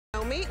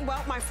me?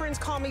 Well, my friends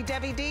call me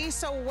Debbie D,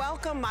 so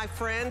welcome, my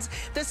friends.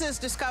 This is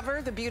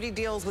Discover the Beauty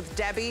Deals with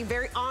Debbie.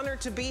 Very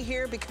honored to be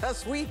here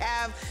because we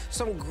have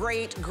some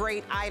great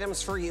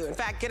items for you. In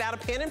fact, get out a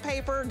pen and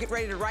paper, get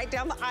ready to write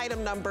down the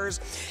item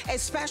numbers,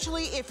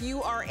 especially if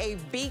you are a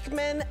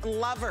Beekman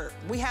lover.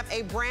 We have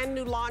a brand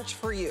new launch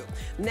for you.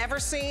 Never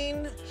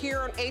seen here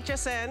on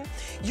HSN.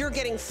 You're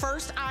getting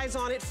first eyes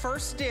on it,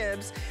 first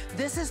dibs.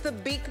 This is the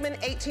Beekman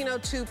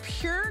 1802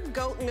 Pure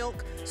Goat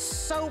Milk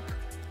Soap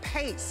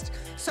Paste.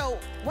 So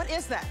what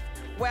is that?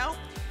 Well,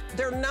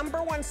 their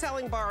 #1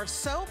 selling bar of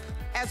soap,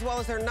 as well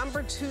as their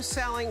 #2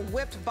 selling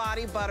whipped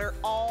body butter,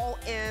 all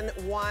in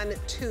one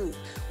tube.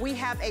 We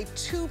have a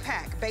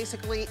 2-pack,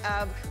 basically,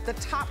 of the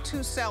top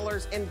 2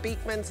 sellers in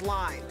Beekman's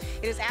line.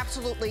 It is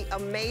absolutely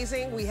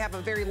amazing. We have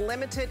a very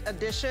limited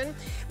edition.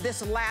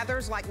 This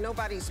lathers like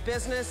nobody's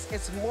business.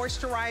 It's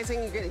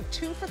moisturizing. You're getting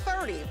 2 for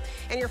 $30.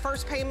 And your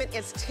first payment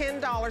is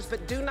 $10,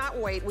 but do not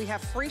wait. We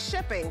have free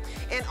shipping.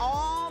 And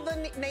all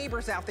the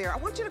neighbors out there, I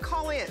want you to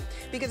call in,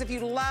 because if you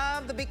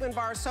love the Beekman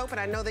bar soap, and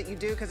I know that you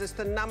do because it's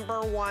the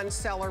 #1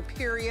 seller,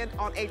 period,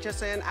 on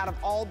HSN out of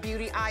all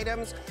beauty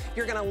items,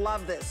 you're gonna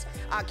love this.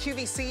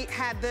 QVC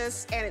had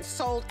this and it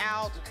sold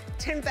out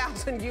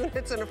 10,000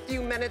 units in a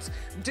few minutes.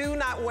 Do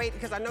not wait,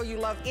 because I know you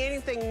love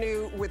anything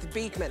new with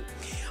Beekman.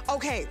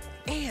 Okay,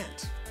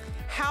 and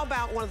how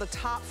about one of the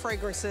top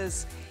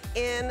fragrances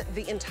in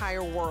the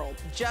entire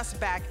world, just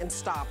back in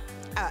stock.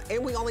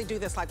 And we only do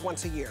this like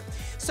once a year.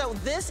 So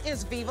this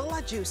is Viva La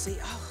Juicy.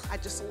 Oh, I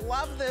just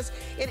love this.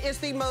 It is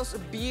the most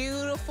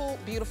beautiful,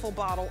 beautiful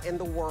bottle in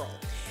the world.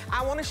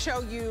 I want to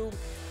show you,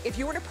 if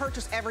you were to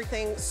purchase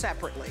everything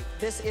separately,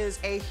 this is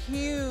a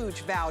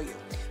huge value.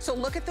 So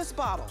look at this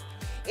bottle.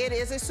 It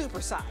is a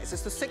super size.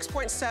 It's the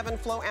 6.7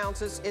 flow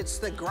ounces. It's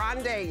the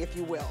grande, if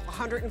you will.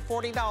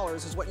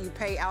 $140 is what you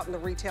pay out in the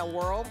retail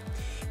world.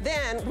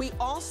 Then we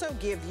also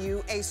give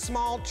you a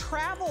small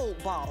travel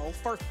bottle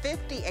for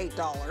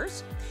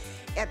 $58.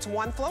 It's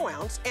 1 flow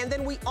ounce. And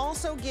then we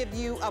also give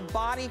you a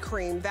body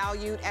cream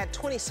valued at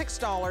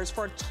 $26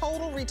 for a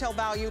total retail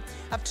value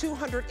of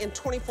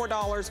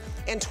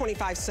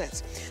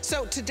 $224.25.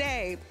 So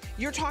today,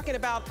 you're talking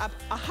about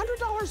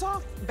 $100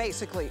 off,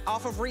 basically,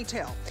 off of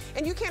retail.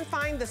 And you can't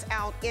find this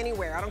out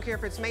anywhere. I don't care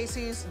if it's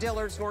Macy's,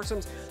 Dillard's,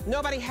 Nordstrom's.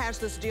 Nobody has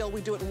this deal.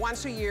 We do it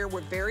once a year.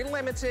 We're very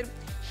limited,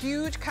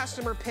 huge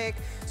customer pick.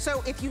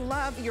 So if you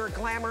love your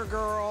glamour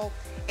girl,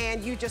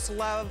 and you just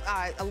love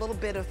a little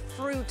bit of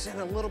fruit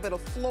and a little bit of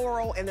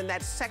floral and then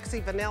that sexy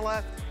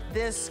vanilla,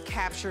 this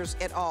captures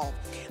it all.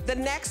 The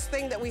next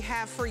thing that we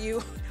have for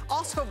you,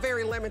 also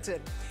very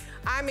limited.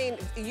 I mean,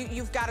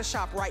 you've got to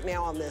shop right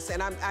now on this, and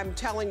I'm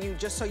telling you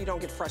just so you don't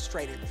get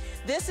frustrated.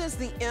 This is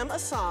the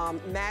Assam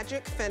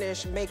Magic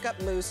Finish Makeup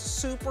Mousse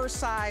Super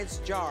Size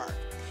Jar.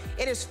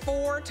 It is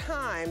 4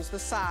 times the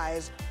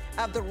size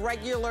of the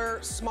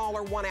regular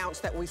smaller 1 ounce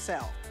that we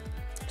sell.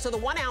 So the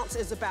 1 ounce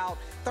is about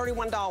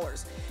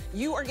 $31.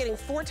 You are getting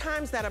 4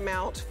 times that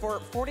amount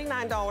for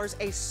 $49,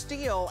 a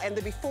steal. And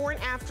the before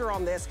and after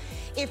on this,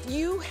 if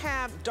you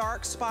have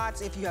dark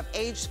spots, if you have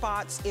age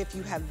spots, if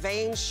you have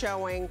veins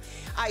showing,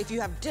 if you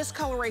have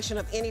discoloration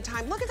of any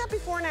time, look at that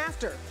before and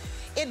after.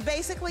 It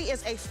basically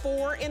is a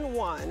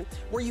 4-in-1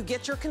 where you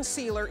get your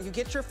concealer, you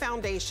get your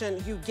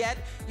foundation, you get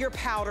your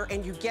powder,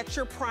 and you get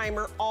your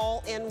primer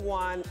all in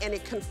one, and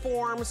it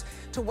conforms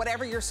to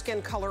whatever your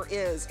skin color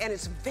is, and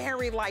it's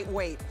very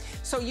lightweight.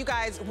 So you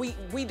guys, we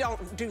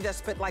don't do this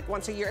but like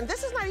once a year, and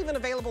this is not even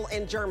available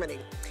in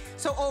Germany.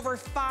 So over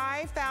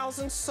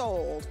 5,000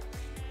 sold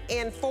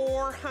and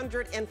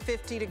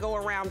 450 to go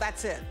around,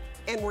 that's it,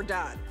 and we're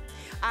done.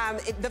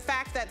 The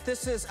fact that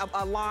this is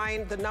a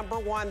line, the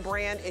 #1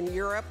 brand in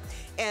Europe,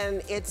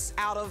 and it's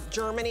out of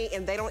Germany,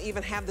 and they don't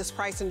even have this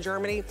price in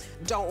Germany,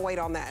 don't wait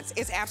on that.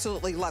 It's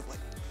absolutely lovely.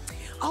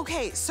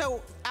 Okay,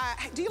 so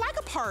do you like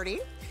a party?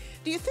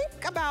 Do you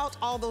think about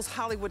all those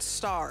Hollywood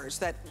stars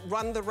that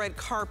run the red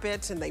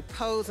carpet and they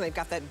pose and they've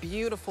got that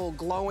beautiful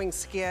glowing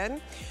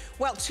skin?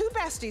 Well, 2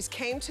 besties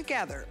came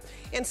together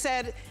and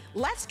said,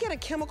 let's get a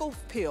chemical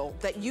peel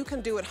that you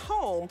can do at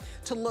home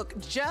to look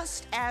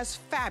just as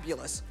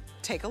fabulous.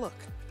 Take a look.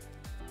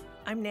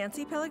 I'm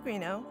Nancy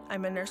Pellegrino.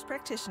 I'm a nurse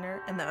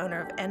practitioner and the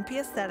owner of NP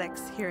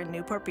Aesthetics here in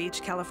Newport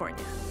Beach,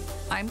 California.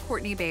 I'm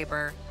Courtney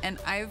Baber, and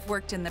I've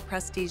worked in the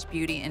prestige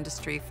beauty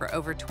industry for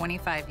over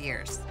 25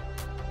 years.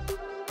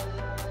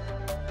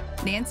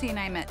 Nancy and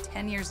I met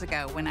 10 years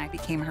ago when I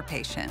became her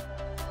patient.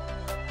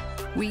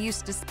 We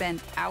used to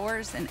spend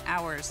hours and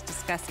hours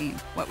discussing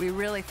what we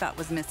really thought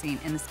was missing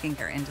in the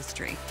skincare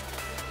industry.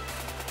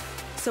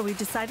 So we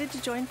decided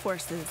to join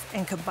forces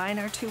and combine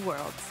our 2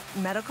 worlds,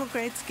 medical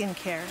grade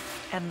skincare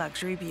and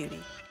luxury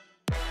beauty.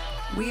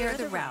 We are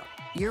the route,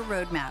 your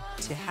roadmap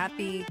to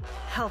happy,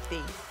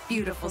 healthy,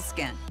 beautiful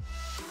skin.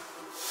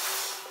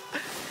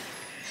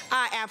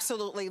 I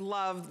absolutely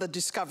love the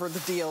Discover the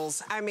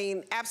Deals. I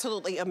mean,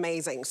 absolutely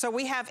amazing. So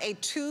we have a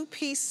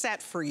 2-piece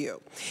set for you,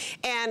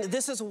 and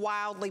this is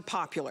wildly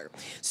popular.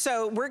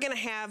 So we're gonna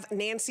have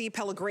Nancy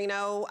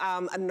Pellegrino,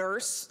 a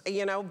nurse,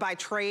 you know, by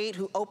trade,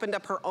 who opened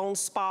up her own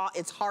spa.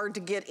 It's hard to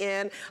get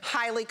in,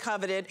 highly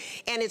coveted,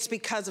 and it's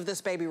because of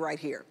this baby right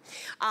here.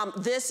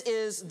 This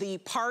is the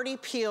Party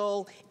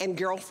Peel and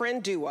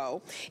Girlfriend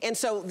Duo. And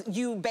so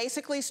you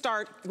basically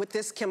start with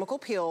this chemical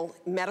peel,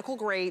 medical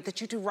grade,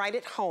 that you do right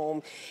at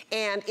home.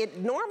 And it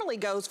normally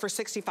goes for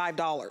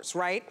 $65,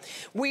 right?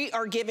 We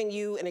are giving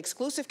you an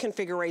exclusive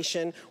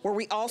configuration where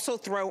we also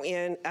throw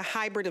in a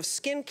hybrid of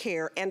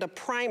skincare and a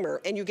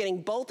primer, and you're getting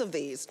both of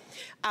these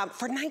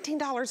for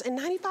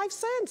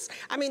 $19.95.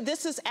 I mean,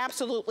 this is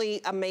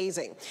absolutely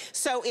amazing.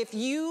 So if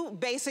you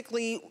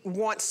basically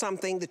want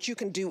something that you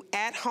can do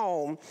at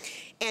home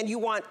and you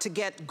want to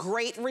get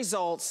great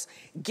results,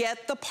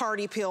 get the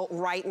Party Peel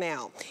right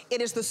now.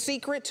 It is the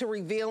secret to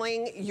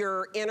revealing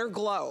your inner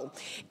glow.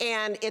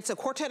 And it's a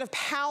quartet of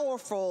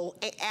powerful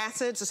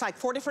acids. It's like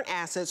 4 different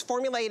acids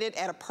formulated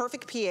at a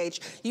perfect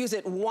pH. Use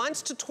it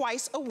once to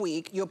twice a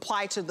week. You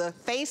apply to the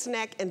face,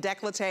 neck, and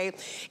décolleté,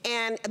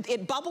 and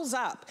it bubbles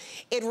up.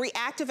 It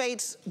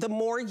reactivates the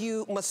more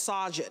you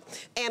massage it.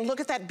 And look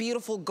at that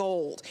beautiful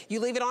gold. You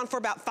leave it on for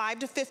about 5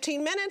 to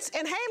 15 minutes,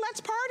 and hey,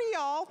 let's party,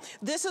 y'all.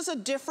 This is a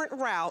different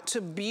route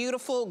to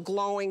beautiful,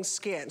 glowing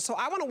skin. So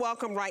I want to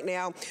welcome right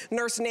now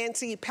Nurse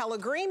Nancy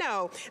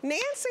Pellegrino.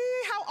 Nancy,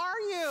 how are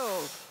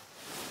you?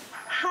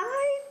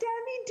 Hi,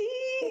 Debbie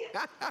D.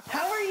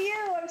 How are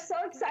you? I'm so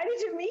excited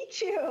to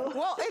meet you.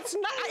 Well, it's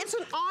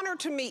an honor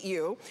to meet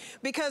you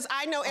because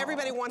I know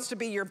everybody wants to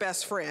be your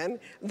best friend.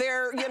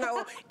 They're, you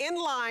know, in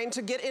line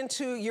to get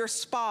into your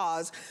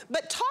spas.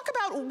 But talk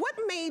about what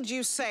made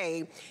you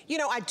say, you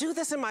know, I do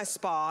this in my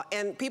spa,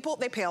 and people,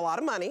 they pay a lot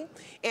of money,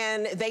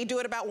 and they do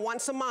it about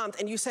once a month,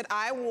 and you said,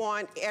 I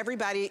want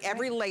everybody,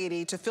 every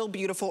lady to feel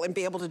beautiful and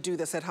be able to do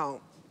this at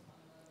home.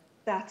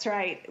 That's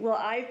right. Well,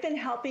 I've been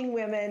helping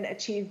women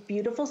achieve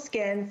beautiful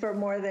skin for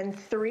more than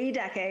 3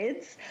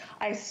 decades.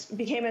 I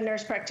became a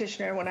nurse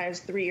practitioner when I was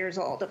 3 years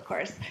old, of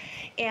course.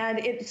 And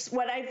it's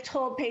what I've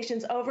told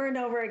patients over and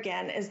over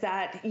again is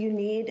that you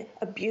need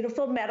a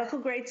beautiful medical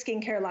grade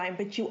skincare line,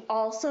 but you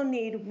also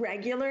need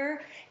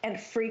regular and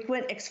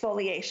frequent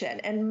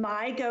exfoliation. And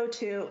my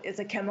go-to is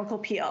a chemical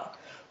peel.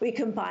 We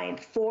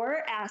combined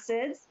 4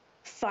 acids,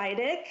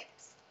 phytic,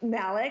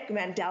 malic,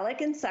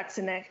 mandelic, and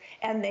succinic,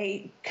 and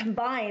they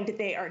combined,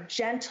 they are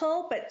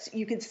gentle, but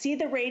you can see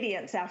the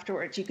radiance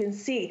afterwards. You can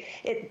see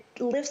it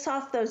lifts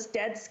off those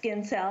dead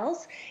skin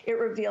cells. It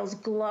reveals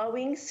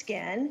glowing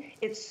skin.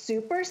 It's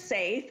super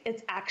safe.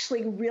 It's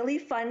actually really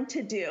fun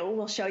to do.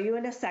 We'll show you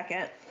in a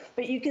second.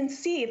 But you can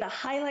see the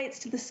highlights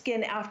to the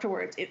skin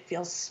afterwards. It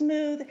feels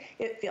smooth,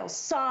 it feels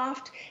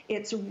soft,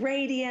 it's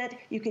radiant.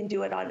 You can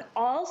do it on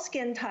all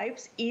skin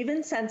types,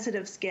 even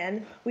sensitive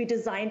skin. We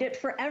designed it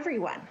for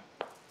everyone.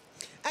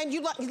 And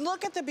you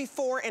look at the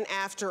before and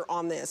after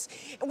on this.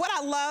 What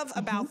I love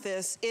about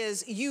this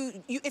is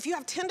if you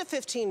have 10 to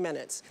 15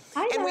 minutes,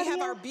 and we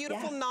have our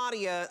beautiful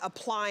Nadia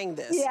applying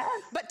this. Yes.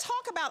 But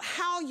talk about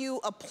how you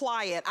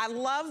apply it. I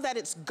love that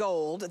it's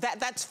gold.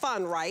 That's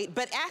fun, right?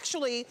 But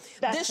actually,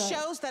 this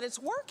shows that it's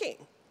working.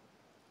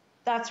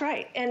 That's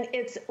right. And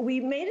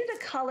we made it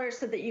a color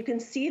so that you can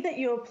see that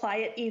you apply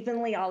it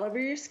evenly all over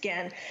your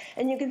skin.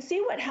 And you can see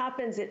what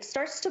happens. It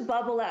starts to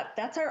bubble up.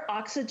 That's our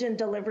oxygen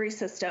delivery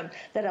system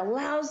that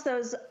allows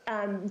those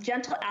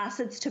gentle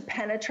acids to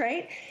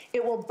penetrate.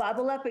 It will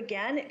bubble up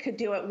again. It could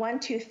do it 1,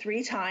 2,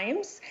 3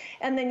 times.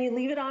 And then you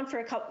leave it on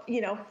for a couple,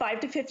 5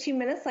 to 15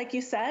 minutes, like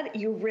you said.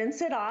 You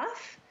rinse it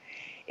off.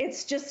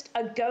 It's just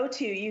a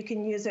go-to. You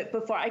can use it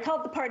before. I call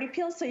it the Party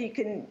Peel, so you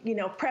can,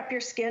 prep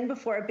your skin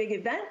before a big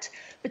event,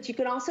 but you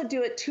can also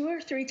do it 2 or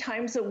 3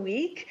 times a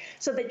week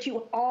so that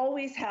you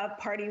always have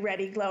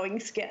party-ready glowing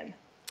skin.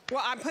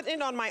 Well, I'm putting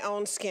it on my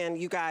own skin,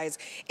 you guys.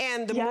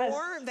 And the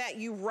more that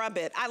you rub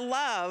it, I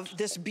love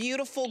this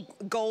beautiful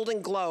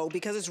golden glow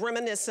because it's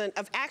reminiscent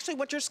of actually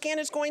what your skin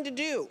is going to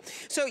do.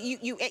 So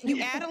you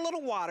add a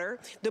little water.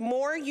 The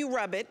more you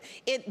rub it,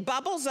 it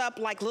bubbles up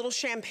like little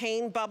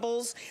champagne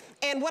bubbles.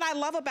 And what I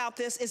love about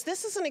this is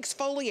an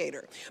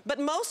exfoliator. But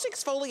most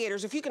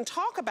exfoliators, if you can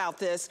talk about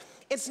this,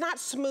 it's not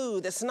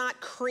smooth, it's not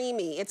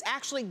creamy, it's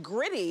actually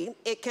gritty.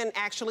 It can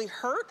actually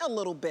hurt a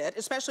little bit,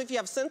 especially if you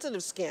have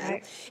sensitive skin.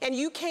 Right. And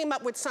you came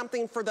up with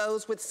something for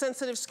those with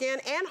sensitive skin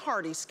and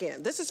hardy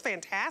skin. This is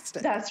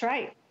fantastic. That's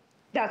right.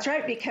 That's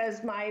right,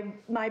 because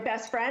my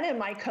best friend and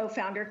my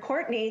co-founder,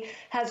 Courtney,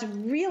 has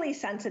really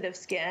sensitive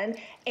skin,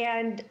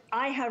 and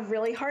I have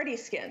really hardy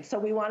skin. So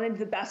we wanted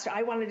the best.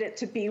 I wanted it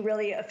to be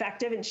really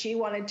effective, and she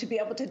wanted to be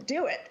able to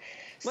do it.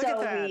 Look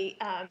at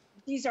that.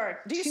 These are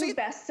 2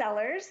 best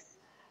sellers.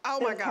 Oh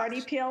my gosh.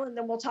 Party Peel, and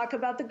then we'll talk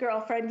about the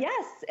girlfriend.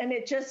 Yes, and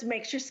it just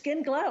makes your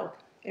skin glow.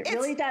 It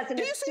really does, and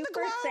it's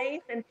super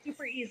safe and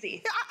super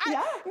easy.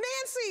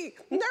 Nancy,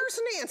 Nurse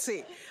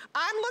fancy.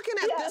 I'm looking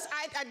at this.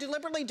 I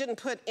deliberately didn't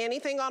put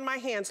anything on my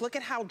hands. Look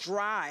at how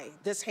dry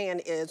this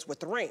hand is with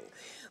the ring.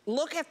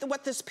 Look at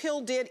what this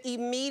peel did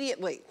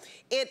immediately.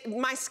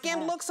 My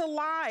skin looks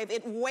alive.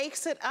 It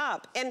wakes it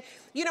up. And,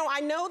 you know,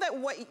 I know that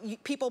what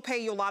people pay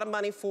you a lot of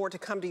money for to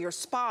come to your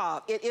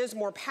spa, it is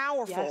more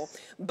powerful,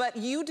 but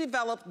you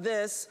developed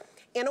this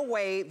in a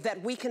way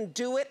that we can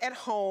do it at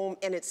home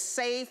and it's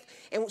safe.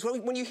 And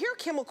when you hear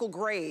chemical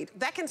grade,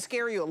 that can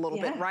scare you a little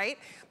bit, right?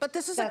 But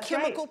this is a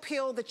chemical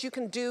peel that you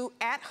can do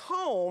at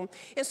home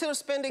instead of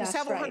spending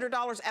several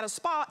 $100s at a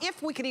spa,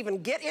 if we could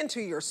even get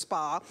into your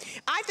spa.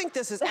 I think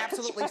this is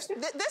absolutely,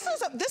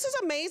 this is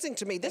amazing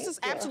to me. This is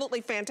absolutely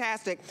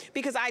fantastic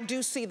because I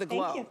do see the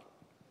glow. Thank you.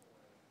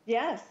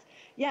 Yes.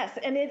 Yes,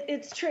 and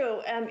it's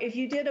true. If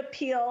you did a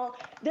peel,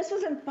 this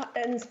was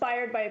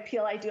inspired by a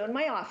peel I do in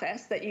my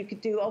office that you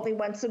could do only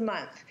once a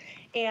month.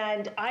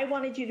 And I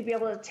wanted you to be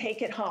able to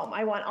take it home.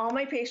 I want all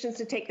my patients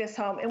to take this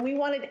home, and we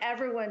wanted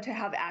everyone to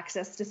have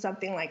access to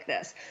something like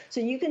this. So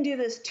you can do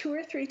this 2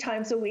 or 3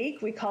 times a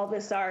week. We call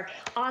this our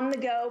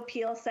on-the-go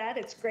peel set.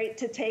 It's great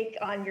to take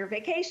on your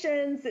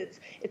vacations.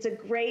 It's a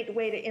great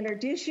way to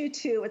introduce you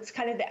to, it's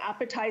kind of the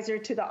appetizer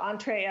to the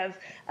entree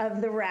of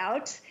the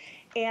route.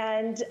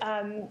 And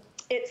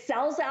it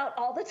sells out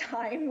all the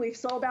time. We've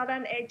sold out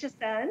on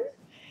HSN.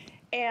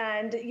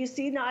 And you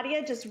see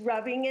Nadia just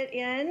rubbing it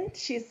in.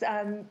 She's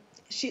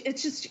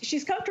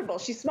comfortable.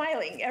 She's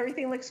smiling.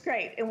 Everything looks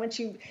great. And when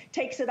she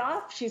takes it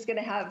off, she's going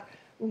to have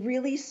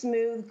really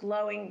smooth,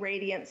 glowing,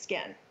 radiant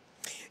skin.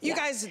 You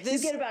guys, you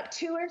get about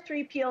 2 or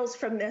 3 peels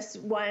from this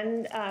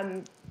one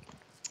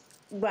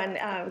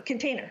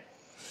container.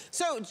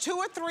 So 2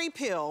 or 3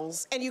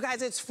 pills, and you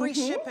guys, it's free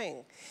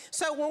shipping.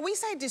 So when we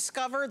say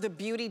discover the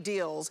beauty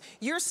deals,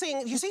 you're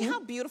seeing, you see how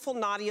beautiful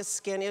Nadia's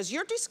skin is?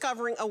 You're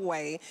discovering a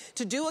way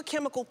to do a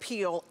chemical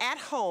peel at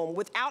home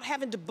without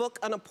having to book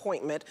an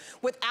appointment,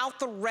 without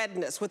the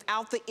redness,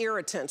 without the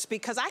irritants.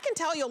 Because I can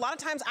tell you a lot of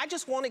times I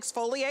just won't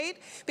exfoliate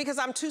because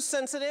I'm too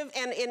sensitive,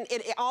 and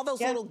all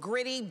those little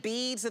gritty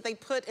beads that they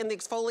put in the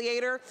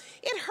exfoliator,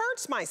 it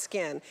hurts my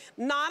skin.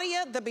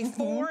 Nadia, the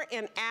before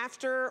and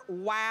after,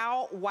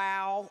 wow,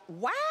 wow,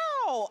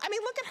 wow. I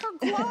mean, look at her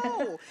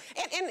glow.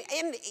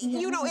 and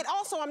you know, it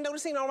also, I'm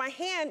noticing on my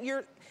hand,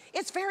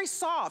 it's very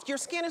soft. Your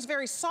skin is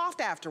very soft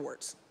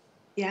afterwards.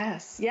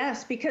 Yes,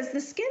 yes, because the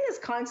skin is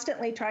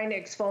constantly trying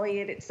to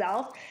exfoliate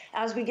itself.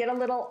 As we get a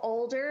little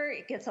older,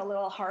 it gets a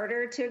little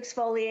harder to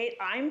exfoliate.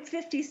 I'm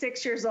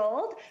 56 years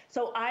old,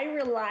 so I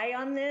rely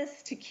on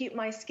this to keep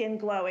my skin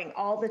glowing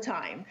all the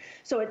time.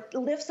 So it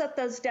lifts up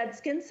those dead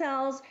skin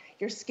cells.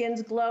 Your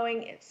skin's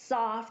glowing, it's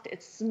soft,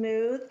 it's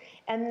smooth.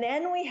 And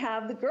then we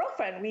have the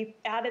Girlfriend. We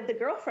added the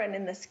Girlfriend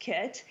in this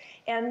kit.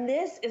 And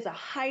this is a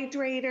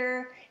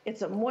hydrator,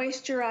 it's a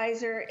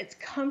moisturizer, it's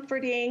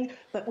comforting,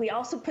 but we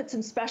also put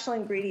some special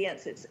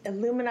ingredients. It's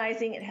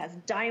illuminizing, it has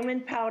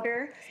diamond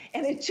powder,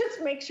 and it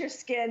just makes your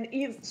skin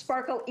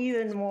sparkle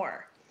even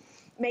more.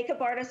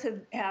 Makeup artists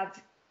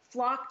have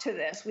flocked to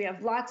this. We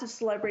have lots of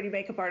celebrity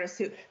makeup artists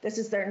who, this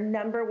is their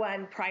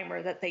 #1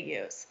 primer that they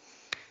use.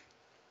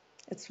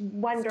 It's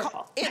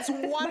wonderful. It's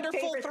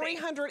wonderful.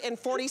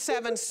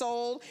 347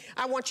 sold.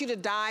 I want you to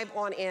dive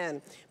on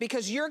in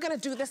because you're going to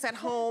do this at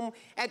home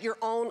at your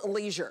own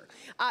leisure.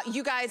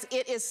 You guys,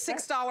 it is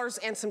 $6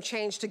 and some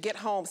change to get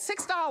home.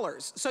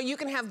 $6. So you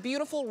can have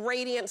beautiful,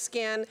 radiant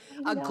skin,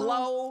 a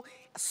glow,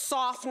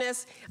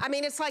 softness. I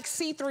mean, it's like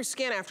see-through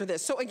skin after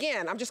this. So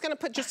again, I'm just going to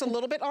put just a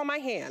little bit on my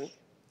hand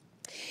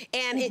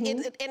and,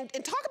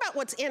 and talk about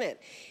what's in it.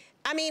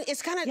 I mean,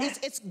 it's kind of,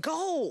 it's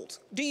gold.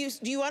 Do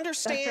you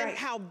understand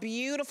how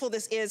beautiful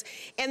this is?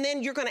 And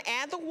then you're gonna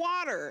add the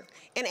water,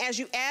 and as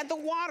you add the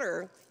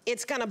water,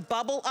 it's gonna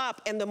bubble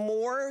up, and the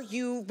more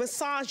you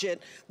massage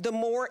it, the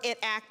more it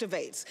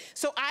activates.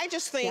 So I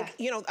just think,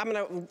 you know, I'm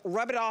gonna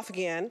rub it off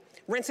again,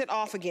 rinse it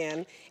off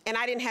again, and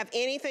I didn't have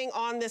anything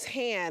on this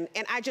hand,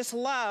 and I just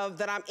love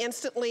that I'm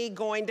instantly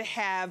going to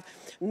have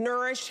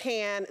nourished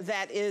hand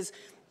that is,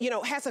 you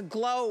know, has a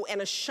glow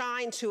and a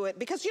shine to it,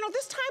 because, you know,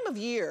 this time of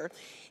year,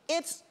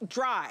 it's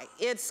dry,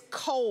 it's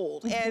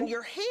cold, and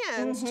your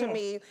hands, to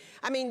me,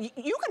 I mean,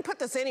 you can put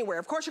this anywhere.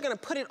 Of course, you're gonna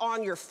put it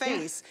on your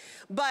face,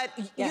 but,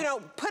 you know,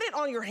 put it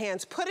on your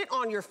hands, put it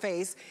on your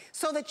face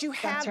so that you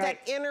have that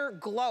inner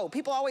glow.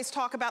 People always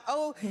talk about,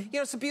 oh, you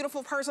know, it's a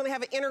beautiful person, they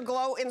have an inner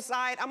glow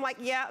inside. I'm like,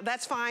 yeah,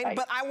 that's fine,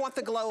 but I want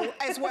the glow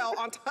as well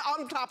on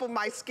top of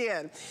my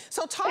skin.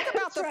 So talk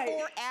about the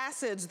 4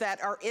 acids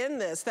that are in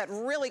this that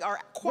really are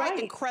quite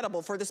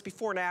incredible for this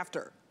before and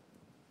after.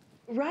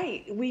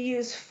 Right. We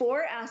use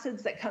 4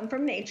 acids that come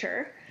from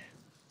nature,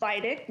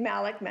 phytic,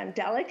 malic,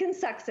 mandelic, and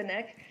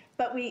succinic,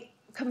 but we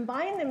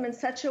combine them in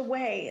such a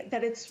way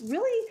that it's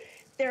really,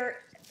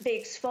 they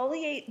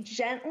exfoliate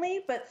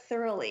gently but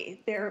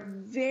thoroughly. They're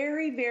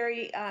very,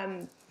 very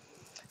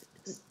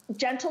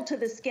gentle to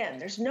the skin.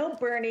 There's no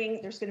burning,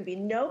 there's going to be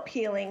no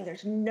peeling,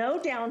 there's no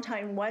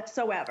downtime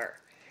whatsoever.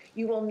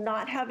 You will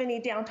not have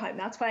any downtime.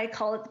 That's why I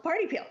call it the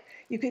party peel.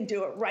 You can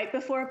do it right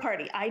before a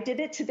party. I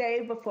did it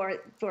today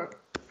for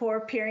for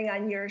appearing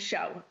on your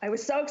show. I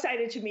was so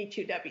excited to meet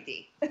you,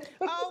 WD.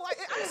 Oh,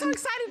 I'm so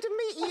excited to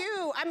meet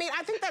you. I mean,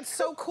 I think that's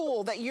so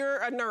cool that you're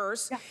a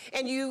nurse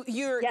and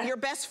your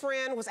best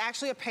friend was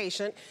actually a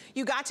patient.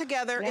 You got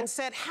together and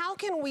said, how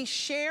can we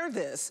share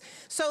this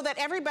so that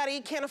everybody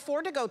can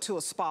afford to go to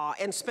a spa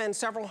and spend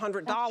several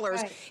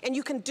 $100s, and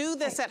you can do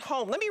this at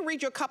home. Let me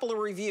read you a couple of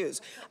reviews.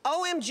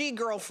 OMG,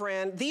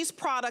 girlfriend, these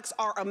products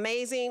are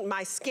amazing.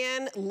 My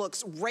skin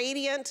looks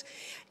radiant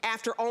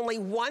after only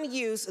one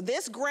use.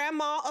 This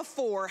grandma of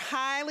 4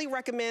 highly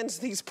recommends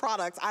these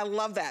products. I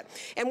love that.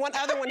 And one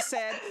other one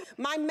said,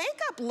 my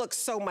makeup looks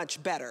so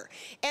much better.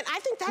 And I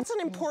think that's an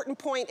important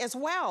point as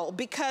well,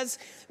 because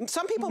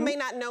some people may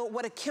not know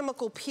what a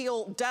chemical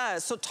peel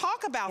does. So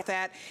talk about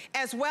that,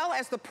 as well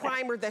as the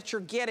primer that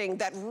you're getting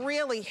that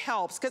really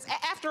helps. Because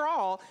after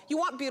all, you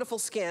want beautiful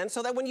skin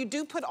so that when you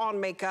do put on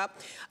makeup,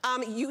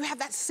 you have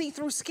that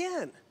see-through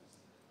skin.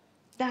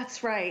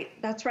 That's right.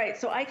 That's right.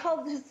 So I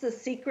call this the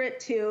secret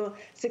to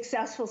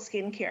successful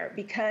skincare,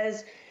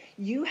 because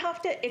you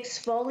have to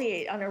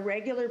exfoliate on a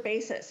regular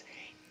basis.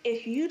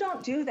 If you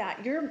don't do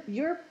that,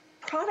 your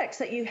products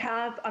that you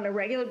have on a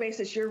regular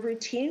basis, your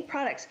routine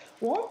products,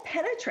 won't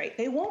penetrate.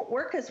 They won't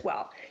work as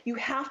well. You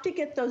have to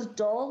get those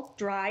dull,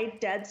 dry,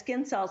 dead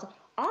skin cells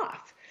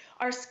off.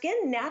 Our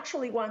skin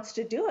naturally wants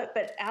to do it,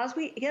 but as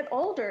we get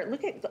older,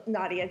 look at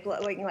Nadia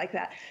glowing like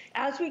that.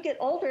 As we get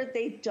older,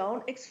 they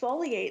don't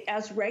exfoliate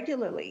as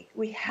regularly.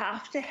 We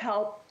have to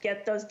help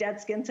get those dead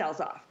skin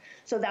cells off.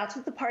 So that's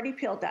what the Party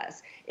Peel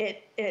does.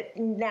 It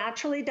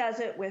naturally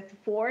does it with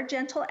 4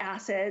 gentle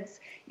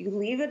acids. You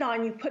leave it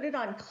on, you put it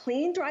on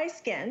clean, dry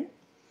skin.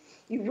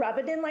 You rub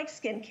it in like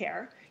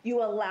skincare.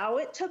 You allow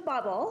it to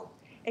bubble,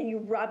 and you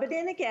rub it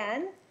in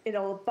again.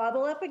 It'll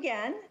bubble up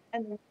again,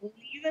 and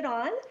leave it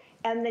on,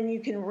 and then you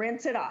can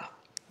rinse it off.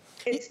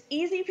 It's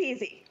easy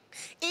peasy.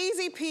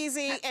 Easy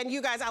peasy, and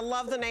you guys, I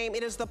love the name.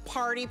 It is the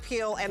Party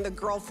Peel and the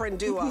Girlfriend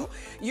Duo.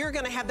 You're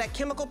gonna have that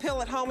chemical peel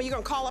at home, and you're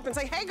gonna call up and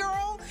say, hey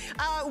girl,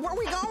 where are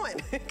we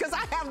going? Because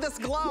I have this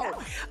glow.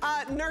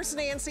 Nurse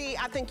Nancy,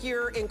 I think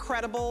you're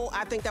incredible.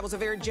 I think that was a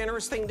very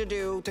generous thing to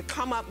do, to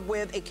come up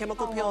with a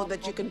chemical peel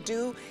that you can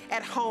do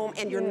at home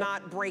and you're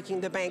not breaking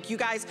the bank. You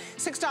guys,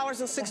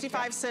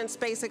 $6.65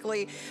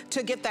 basically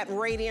to get that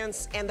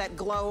radiance and that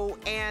glow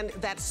and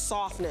that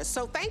softness.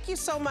 So thank you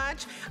so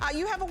much.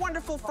 You have a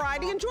wonderful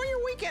Friday. Enjoy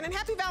your weekend, and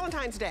happy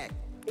Valentine's Day.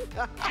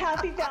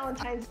 Happy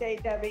Valentine's Day,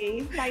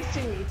 Debbie. Nice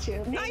to meet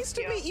you. Nice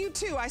to meet you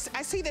too. I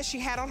see that she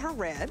had on her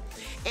red,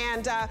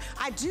 and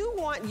I do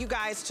want you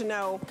guys to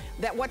know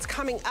that what's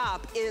coming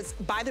up is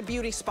by the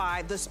Beauty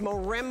Spy, this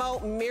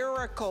Morimo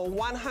Miracle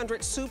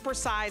 100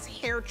 Supersize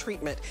Hair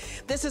Treatment.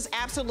 This is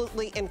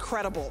absolutely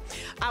incredible.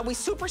 We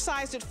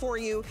supersized it for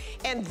you,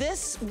 and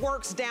this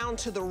works down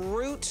to the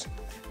root,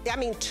 I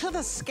mean, to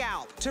the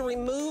scalp, to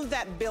remove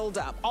that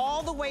buildup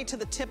all the way to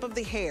the tip of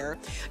the hair.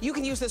 You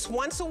can use this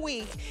once a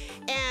week,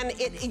 and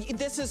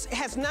this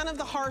has none of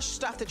the harsh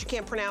stuff that you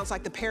can't pronounce,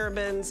 like the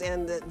parabens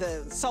and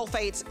the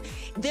sulfates.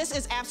 This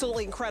is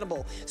absolutely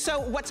incredible.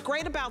 So what's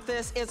great about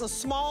this is a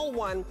small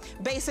one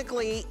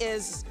basically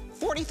is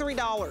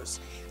 $43,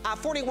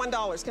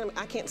 $41,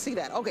 I can't see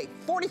that. Okay,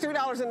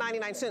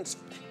 $43.99.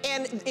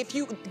 And if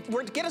you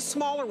were to get a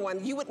smaller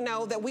one, you would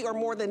know that we are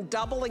more than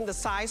doubling the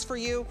size for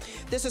you.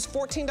 This is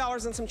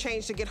 $14 and some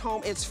change to get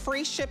home. It's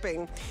free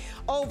shipping.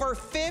 Over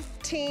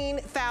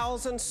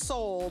 15,000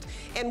 sold.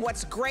 And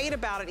what's great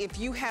about it, if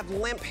you have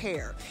limp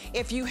hair,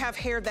 if you have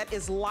hair that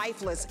is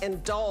lifeless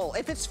and dull,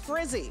 if it's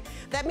frizzy,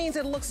 that means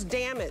it looks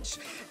damaged.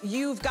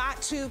 You've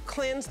got to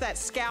cleanse that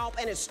scalp,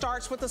 and it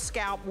starts with the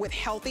scalp with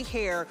healthy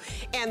hair.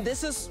 And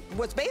this is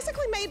what's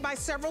basically made by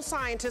several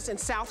scientists in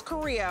South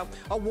Korea,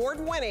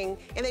 award-winning,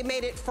 and they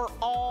made it for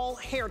all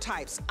hair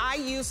types. I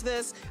use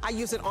this, I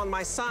use it on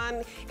my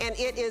son, and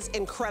it is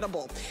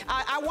incredible.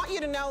 I want you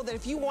to know that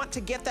if you want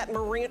to get that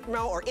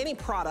Morimo or any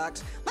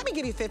product, let me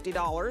give you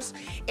 $50.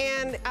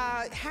 And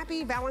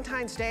happy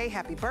Valentine's Day,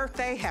 happy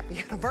birthday,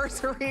 happy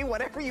anniversary,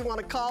 whatever you want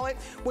to call it.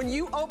 When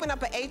you open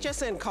up an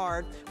HSN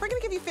card, we're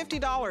gonna give you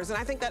 $50. And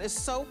I think that is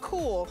so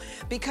cool,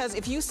 because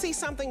if you see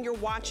something you're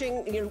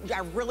watching, I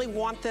really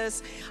want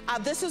this.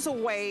 This is a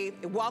way,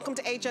 welcome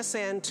to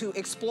HSN, to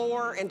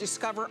explore and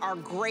discover our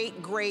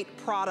great, great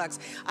products.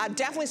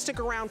 Definitely stick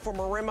around for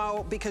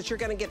Morimo, because you're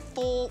gonna get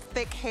full,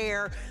 thick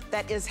hair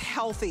that is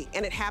healthy,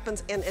 and it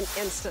happens in an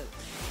instant.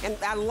 And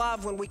I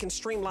love when we can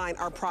streamline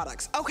our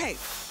products. Okay,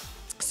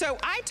 so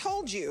I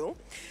told you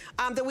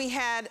that we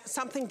had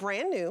something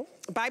brand new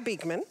by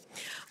Beekman.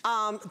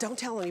 Don't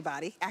tell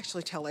anybody,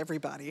 actually tell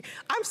everybody.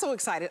 I'm so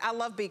excited. I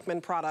love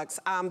Beekman products.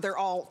 They're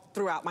all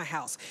throughout my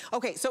house.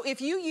 Okay, so if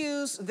you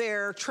use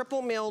their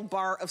triple milled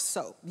bar of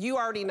soap, you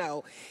already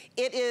know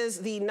it is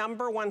the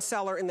 #1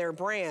 seller in their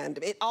brand.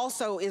 It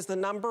also is the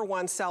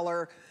 #1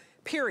 seller,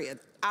 period,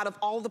 out of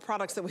all the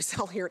products that we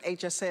sell here at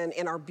HSN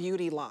in our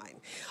beauty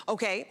line.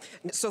 Okay,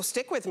 so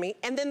stick with me.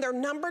 And then their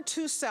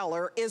 #2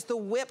 seller is the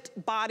whipped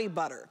body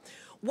butter.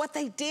 What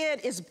they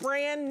did is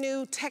brand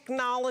new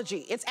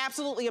technology. It's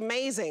absolutely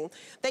amazing.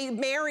 They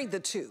married the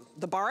two,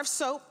 the bar of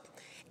soap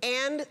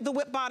and the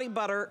whipped body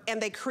butter,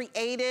 and they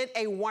created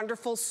a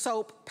wonderful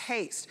soap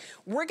paste.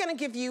 We're gonna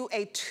give you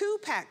a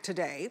 2-pack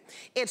today.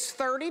 It's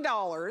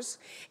 $30,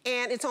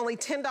 and it's only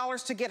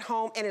 $10 to get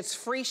home, and it's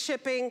free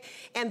shipping,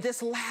 and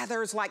this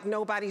lathers like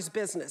nobody's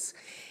business.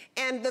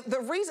 And the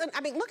reason,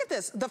 I mean, look at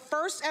this, the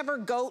first ever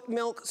goat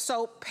milk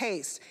soap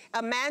paste.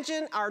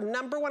 Imagine our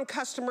 #1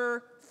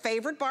 customer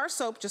favorite bar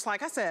soap, just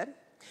like I said.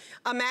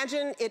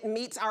 Imagine it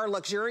meets our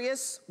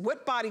luxurious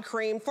whipped body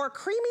cream for a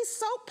creamy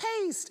soap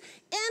paste.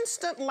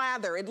 Instant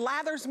lather. It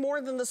lathers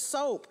more than the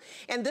soap.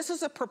 And this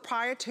is a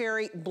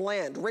proprietary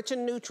blend, rich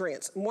in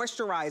nutrients,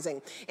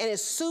 moisturizing, and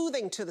is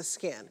soothing to the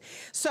skin.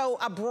 So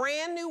a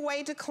brand new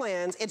way to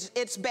cleanse.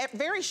 It's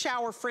very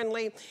shower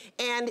friendly,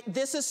 and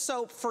this is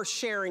soap for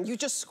sharing. You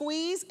just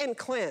squeeze and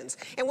cleanse.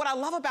 And what I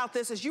love about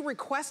this is you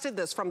requested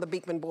this from the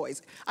Beekman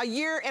boys, a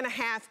year and a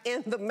half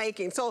in the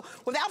making. So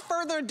without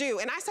further ado,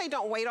 and I say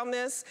don't wait on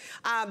this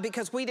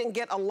because we didn't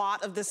get a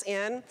lot of this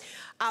in.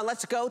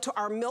 Let's go to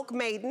our milk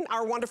maiden,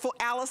 our wonderful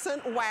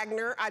Allison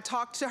Wagner. I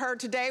talked to her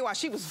today while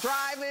she was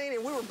driving,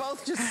 and we were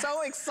both just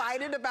so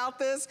excited about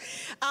this.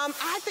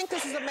 I think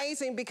this is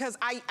amazing because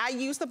I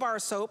use the bar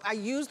soap, I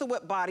use the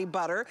whipped body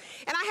butter,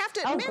 and I have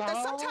to admit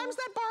that sometimes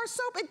that bar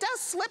soap, it does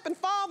slip and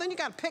fall, then you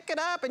gotta pick it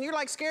up and you're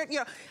like scared, you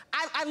know.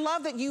 I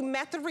love that you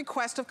met the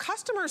request of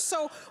customers,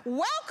 so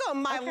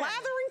welcome, my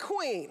lathering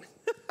queen.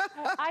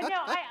 I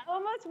know,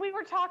 we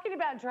were talking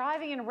about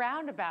driving in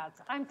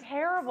roundabouts. I'm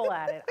terrible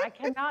at it. I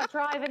cannot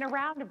drive in a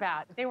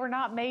roundabout. They were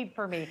not made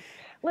for me.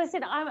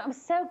 Listen, I'm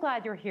so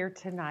glad you're here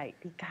tonight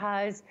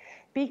because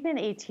Beekman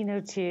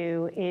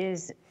 1802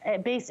 is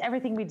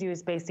everything we do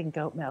is based in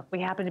goat milk. We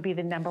happen to be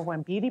the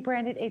 #1 beauty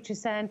brand at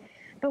HSN,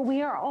 but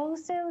we are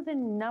also the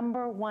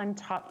 #1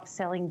 top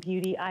selling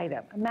beauty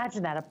item.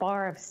 Imagine that, a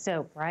bar of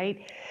soap,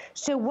 right?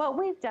 So what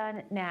we've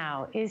done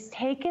now is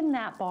taken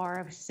that bar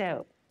of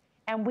soap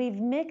and we've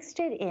mixed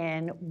it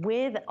in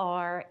with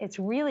it's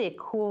really a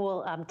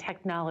cool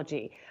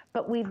technology,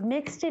 but we've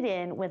mixed it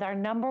in with our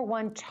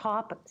 #1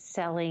 top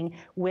selling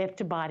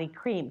whipped body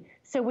cream.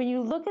 So when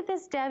you look at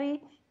this,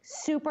 Debbie,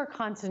 super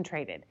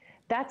concentrated.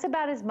 That's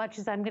about as much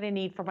as I'm gonna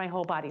need for my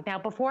whole body. Now,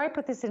 before I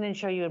put this in and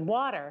show you in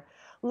water,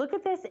 look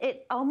at this,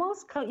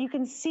 you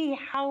can see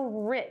how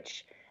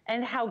rich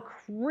and how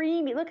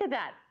creamy, look at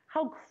that,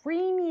 how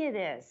creamy it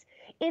is.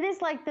 It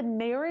is like the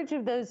marriage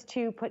of those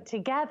two put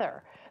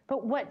together.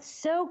 But what's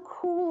so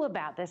cool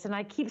about this, and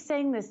I keep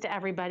saying this to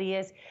everybody,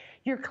 is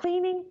you're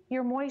cleaning,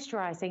 you're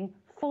moisturizing,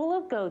 full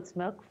of goat's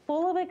milk,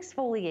 full of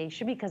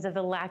exfoliation because of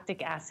the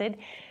lactic acid,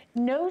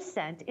 no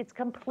scent, it's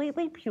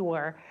completely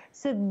pure.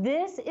 So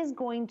this is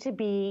going to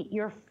be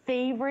your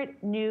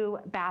favorite new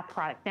bath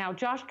product. Now,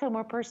 Josh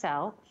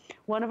Comer-Purcell,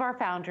 one of our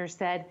founders,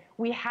 said,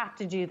 we have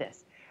to do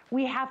this.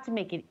 We have to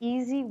make it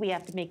easy, we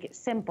have to make it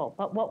simple.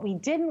 But what we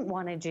didn't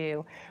want to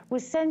do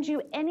was send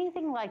you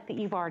anything like that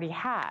you've already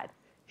had.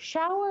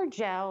 Shower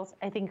gels,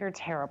 I think, are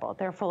terrible.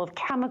 They're full of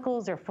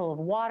chemicals, they're full of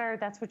water,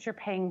 that's what you're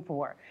paying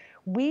for.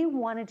 We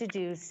wanted to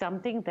do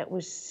something that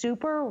was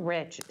super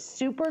rich,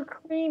 super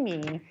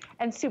creamy,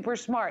 and super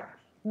smart.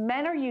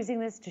 Men are using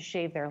this to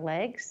shave their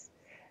legs.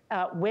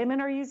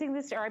 Women are using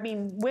this,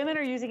 women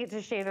are using it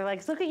to shave their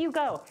legs. Look at you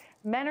go.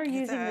 Men are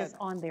using this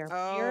on their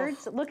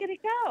beards. Look at it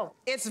go.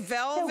 It's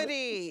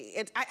velvety.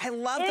 So, I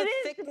love the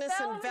thickness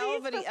and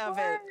velvety of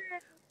it.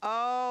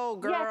 Oh,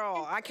 girl,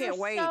 yes, I can't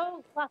wait.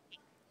 So lucky.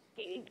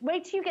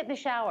 Wait till you get in the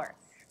shower.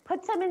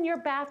 Put some in your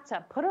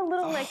bathtub. Put a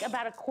little, like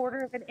about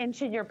 1/4 of an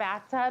inch in your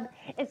bathtub.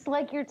 It's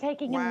like you're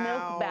taking a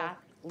milk bath.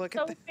 Look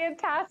at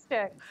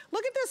fantastic.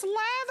 Look at this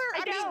lather.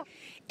 I know. mean,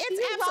 it's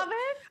Do you love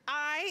it?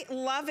 I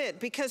love it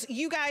because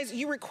you guys,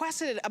 you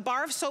requested it. A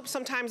bar of soap,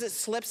 sometimes it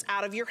slips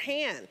out of your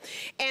hand.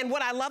 And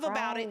what I love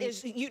about it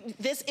is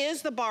this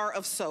is the bar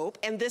of soap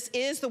and this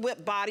is the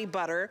whipped body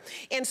butter.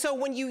 And so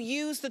when you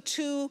use the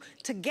two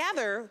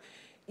together,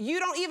 you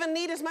don't even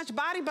need as much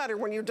body butter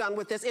when you're done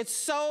with this. It's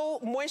so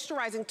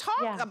moisturizing.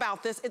 Talk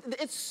about this.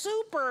 It's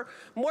super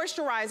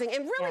moisturizing.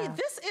 And really,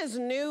 this is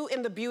new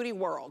in the beauty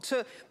world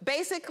to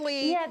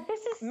basically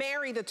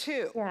marry the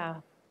two.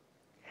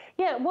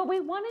 Yeah, what we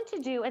wanted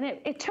to do, and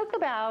it took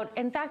about,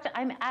 in fact,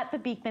 I'm at the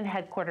Beekman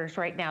headquarters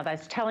right now.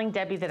 That's telling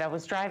Debbie that I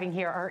was driving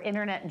here. Our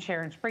internet in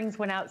Sharon Springs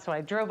went out, so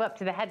I drove up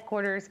to the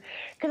headquarters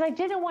because I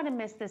didn't want to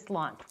miss this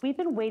launch. We've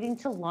been waiting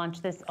to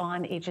launch this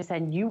on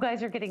HSN. You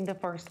guys are getting the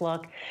first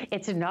look.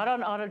 It's not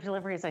on auto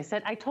delivery, as I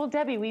said. I told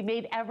Debbie we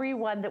made every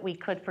one that we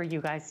could for you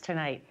guys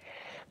tonight.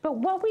 But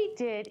what we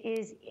did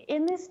is,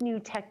 in this new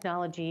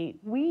technology,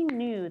 we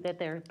knew that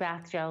there are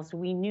bath gels,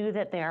 we knew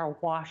that there are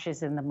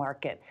washes in the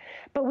market,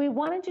 but we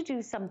wanted to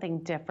do something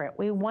different.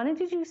 We wanted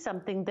to do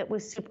something that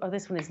was super,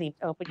 this one isn't even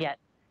open yet.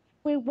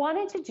 We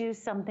wanted to do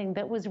something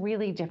that was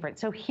really different.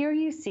 So here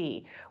you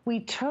see, we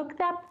took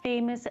that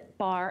famous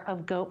bar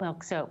of goat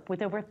milk soap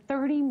with over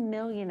 30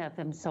 million of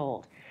them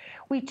sold.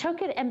 We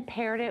took it and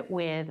paired it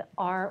with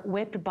our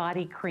whipped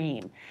body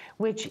cream,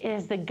 which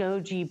is the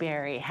goji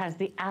berry, has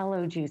the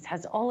aloe juice,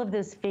 has all of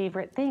those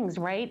favorite things,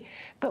 right?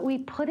 But we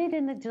put it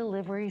in the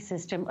delivery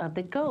system of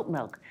the goat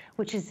milk,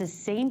 which is the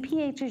same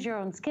pH as your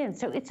own skin.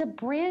 So it's a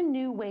brand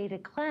new way to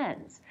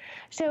cleanse.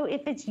 So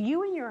if it's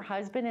you and your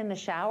husband in the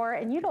shower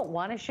and you don't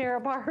want to share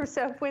a bar of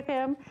soap with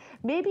him,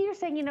 maybe you're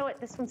saying, you know what,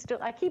 this one's still,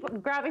 I keep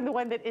grabbing the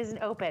one that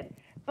isn't open.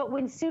 But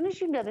as soon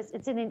as you know this,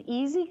 it's in an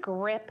easy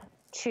grip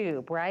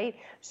tube, right?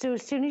 So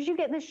as soon as you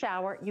get in the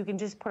shower, you can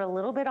just put a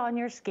little bit on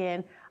your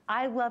skin.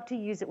 I love to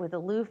use it with a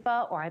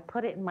loofah, or I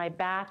put it in my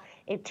bath.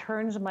 It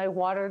turns my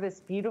water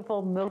this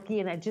beautiful, milky,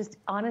 and I just,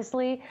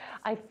 honestly,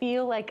 I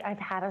feel like I've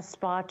had a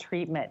spa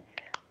treatment.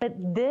 But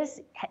this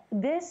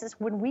is,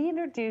 when we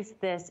introduced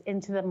this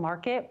into the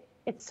market,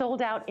 it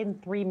sold out in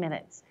 3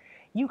 minutes.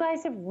 You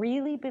guys have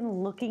really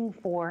been looking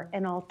for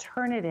an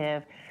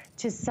alternative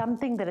to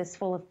something that is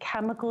full of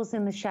chemicals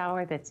in the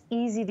shower, that's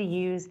easy to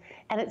use,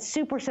 and it's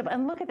super simple.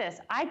 And look at this,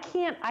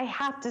 I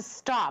have to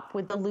stop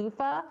with the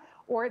loofah,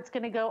 or it's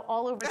gonna go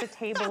all over the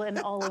table and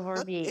all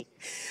over me.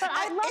 But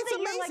I love that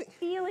you're like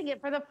feeling it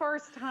for the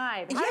first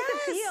time. How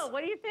does it feel?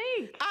 What do you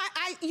think?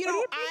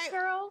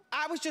 Girl?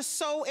 I was just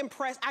so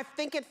impressed. I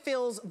think it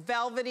feels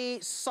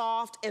velvety,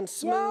 soft, and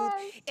smooth.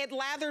 Yes. It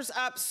lathers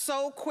up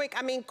so quick.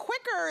 I mean,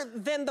 quicker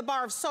than the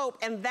bar of soap,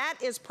 and that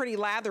is pretty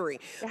lathery.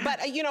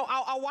 But you know,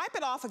 I'll wipe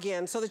it off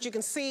again so that you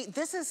can see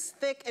this is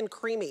thick and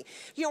creamy.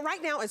 You know,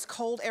 right now it's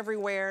cold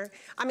everywhere.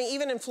 I mean,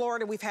 even in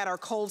Florida, we've had our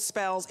cold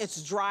spells.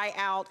 It's dry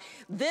out.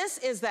 This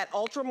is that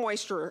ultra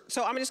moisture.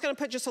 So I'm just gonna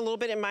put just a little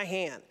bit in my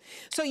hand.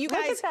 So you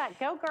guys, look at that,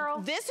 go girl.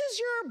 This is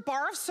your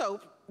bar of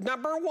soap,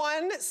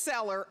 #1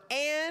 seller,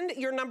 and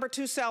your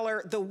 #2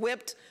 seller, the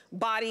whipped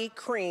body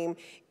cream.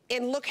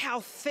 And look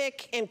how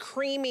thick and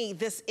creamy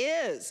this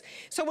is.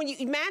 So when you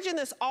imagine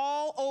this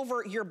all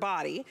over your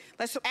body,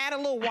 let's add a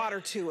little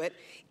water to it.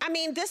 I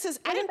mean, this is,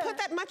 I didn't put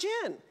that much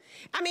in.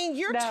 I mean,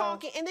 you're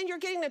talking, and then you're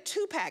getting a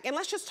 2-pack. And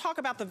let's just talk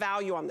about the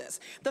value on this.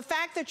 The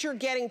fact that you're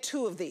getting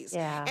 2 of these.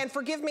 Yeah. And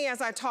forgive me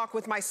as I talk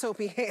with my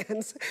soapy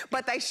hands,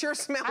 but they sure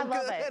smell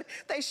good.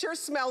 They sure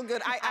smell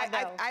good.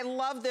 I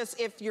love this.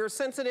 If you're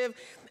sensitive,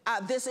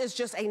 this is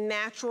just a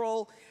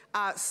natural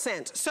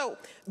scent. So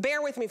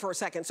bear with me for a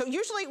second. So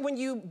usually when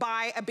you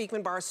buy a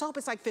Beekman bar of soap,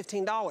 it's like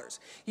 $15.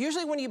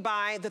 Usually when you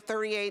buy the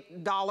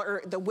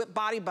 $38, the whipped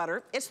body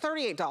butter, it's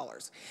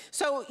 $38.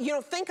 So, you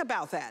know, think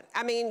about that.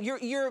 I mean,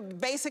 you're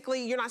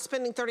basically, you're not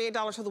spending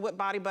 $38 for the whipped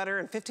body butter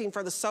and $15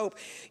 for the soap.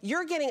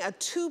 You're getting a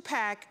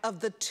 2-pack of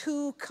the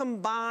 2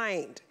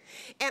 combined.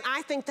 And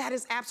I think that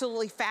is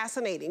absolutely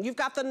fascinating. You've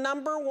got the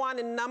 #1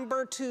 and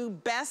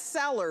 #2 best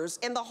sellers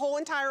in the whole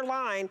entire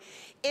line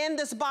in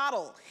this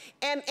bottle.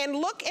 And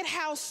look at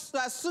how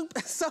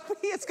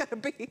soapy it's gonna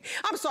be.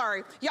 I'm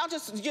sorry, y'all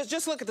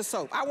just look at the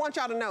soap. I want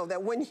y'all to know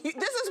that when you,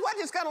 this is what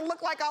it's gonna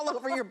look like all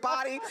over your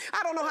body.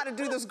 I don't know how to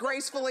do this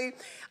gracefully.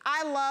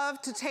 I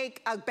love to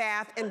take a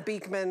bath in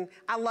Beekman.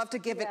 I love to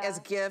give it as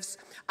gifts.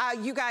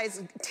 You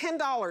guys,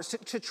 $10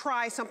 to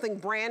try something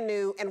brand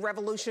new and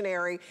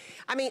revolutionary.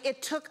 I mean,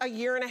 it took a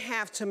year and a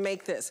half to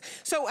make this.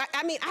 So,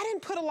 I mean, I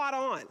didn't put a lot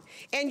on.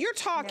 And you're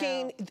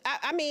talking,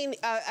 I mean,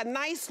 a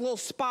nice little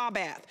spa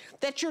bath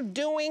that you're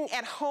doing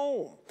at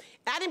home.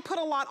 I didn't put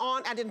a lot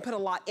on. I didn't put a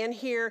lot in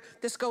here.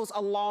 This goes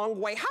a long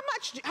way.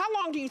 How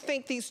long do you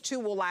think these 2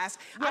 will last?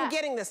 I'm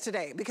getting this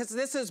today because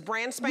this is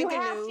brand spanking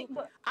new.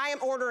 I am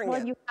ordering it.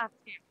 Well, you have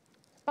to.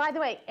 By the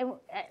way,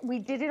 we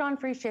did it on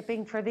free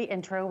shipping for the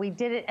intro. We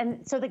did it.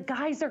 And so the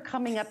guys are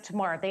coming up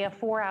tomorrow. They have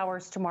 4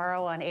 hours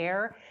tomorrow on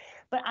air.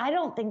 But I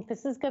don't think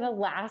this is gonna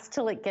last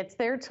till it gets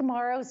there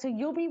tomorrow. So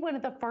you'll be one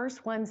of the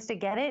first ones to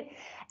get it.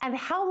 And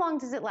how long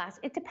does it last?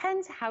 It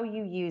depends how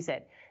you use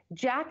it.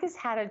 Jack has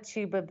had a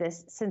tube of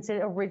this since it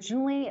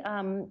originally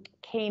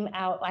came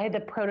out. I had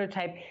the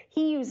prototype.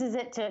 He uses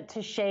it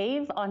to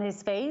shave on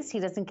his face. He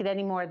doesn't get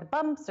any more of the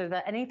bumps or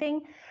the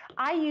anything.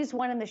 I use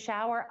one in the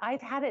shower.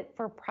 I've had it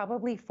for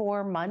probably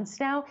 4 months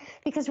now,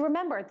 because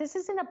remember, this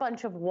isn't a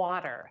bunch of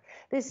water.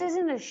 This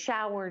isn't a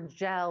shower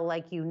gel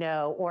like you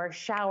know, or a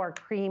shower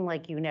cream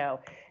like you know.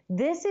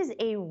 This is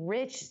a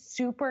rich,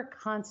 super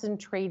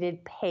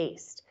concentrated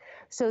paste.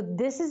 So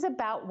this is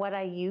about what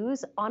I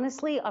use,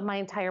 honestly, on my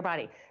entire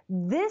body.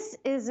 This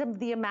is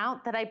the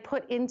amount that I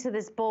put into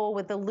this bowl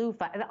with the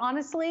loofah. And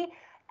honestly,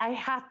 I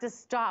have to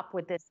stop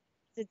with this.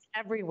 It's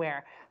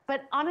everywhere.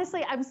 But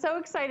honestly, I'm so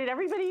excited.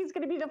 Everybody's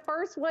going to be the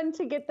first one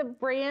to get the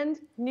brand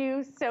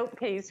new soap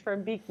paste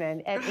from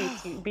Beekman at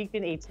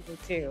Beekman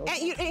 1802.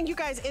 And you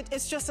guys,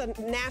 it's just a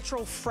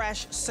natural,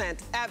 fresh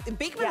scent.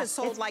 Beekman has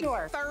sold like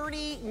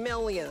 30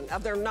 million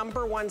of their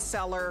 #1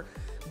 seller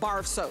bar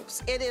of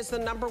soaps. It is the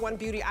 #1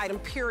 beauty item,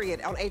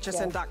 period, on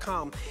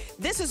hsn.com.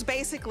 This is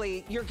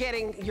basically, you're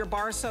getting your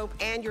bar of soap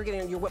and you're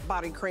getting your whipped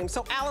body cream.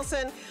 So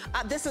Allison,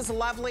 this is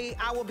lovely.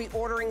 I will be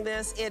ordering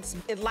this.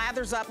 It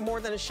lathers up more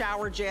than a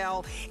shower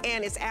gel,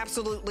 and it's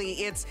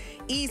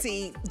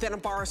easy than a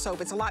bar of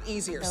soap. It's a lot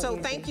easier. So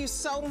thank you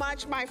so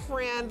much, my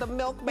friend, the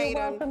Milk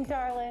Maiden. You're welcome,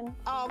 darling.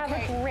 Okay.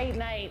 Have a great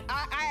night.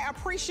 I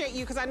appreciate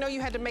you, because I know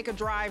you had to make a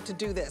drive to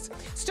do this.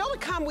 Still to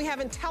come, we have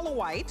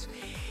IntelliWhite.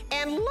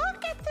 And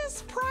look at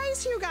this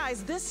price, you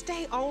guys, this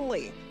day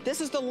only.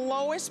 This is the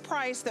lowest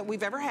price that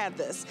we've ever had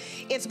this.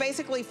 It's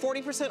basically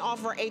 40%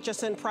 off our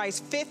HSN price,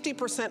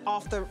 50%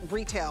 off the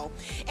retail.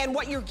 And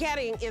what you're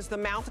getting is the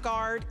mouth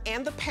guard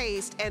and the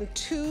paste and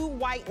 2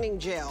 whitening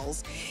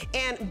gels.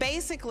 And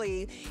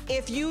basically,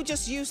 if you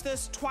just use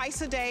this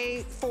twice a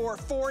day for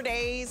 4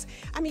 days,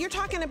 I mean, you're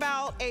talking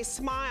about a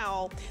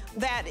smile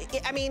that,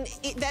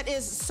 that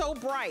is so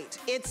bright.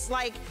 It's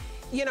like,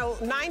 you know,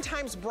 9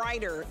 times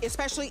brighter,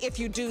 especially if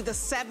you do the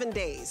 7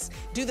 days.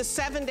 Do the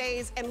 7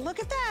 days, and look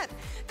at that,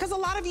 because a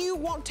lot of you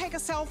won't take a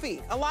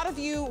selfie. A lot of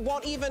you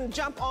won't even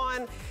jump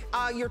on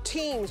your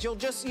Teams. You'll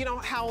just, you know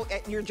how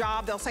at your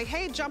job, they'll say,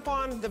 hey, jump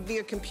on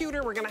via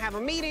computer, we're gonna have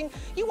a meeting.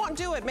 You won't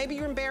do it. Maybe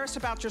you're embarrassed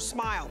about your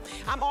smile.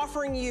 I'm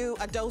offering you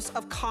a dose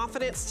of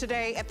confidence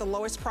today at the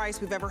lowest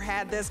price we've ever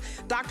had this.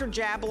 Dr.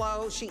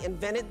 Jablow, she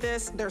invented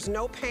this. There's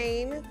no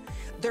pain.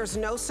 There's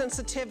no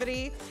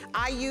sensitivity.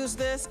 I use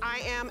this. I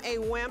am a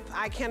wimp.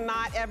 I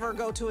cannot ever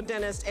go to a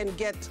dentist and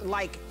get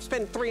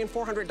spend $300 and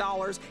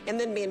 $400 and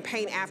then be in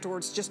pain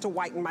afterwards just to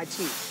whiten my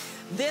teeth.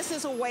 This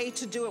is a way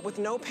to do it with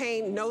no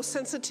pain, no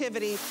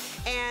sensitivity,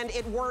 and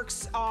it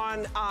works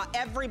on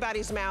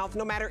everybody's mouth,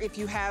 no matter if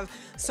you have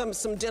some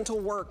dental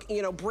work,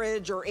 you know,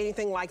 bridge or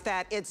anything like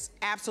that. It's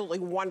absolutely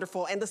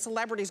wonderful. And the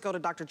celebrities go to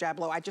Dr.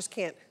 Jablow. I just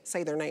can't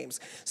say their names.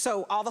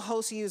 So all the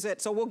hosts use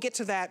it. So we'll get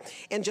to that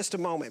in just a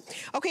moment.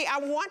 Okay, I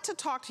want to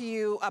talk to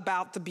you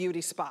about the Beauty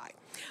Spy.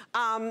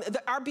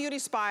 Our beauty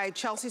spy,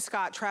 Chelsea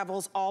Scott,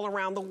 travels all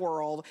around the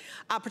world,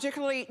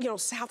 particularly, you know,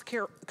 South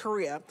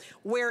Korea,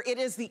 where it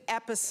is the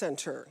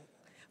epicenter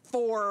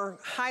for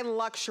high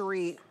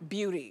luxury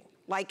beauty,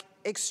 like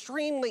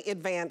extremely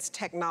advanced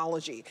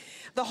technology.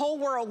 The whole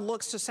world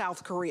looks to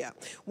South Korea.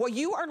 Well,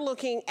 you are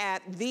looking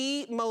at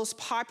the most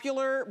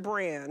popular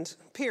brand,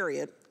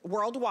 period,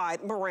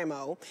 worldwide,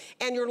 Maremo,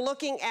 and you're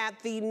looking at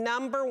the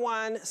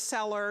 #1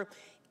 seller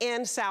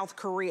in South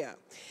Korea.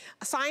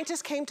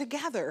 Scientists came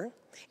together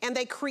and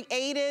they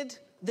created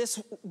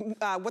this,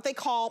 what they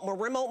call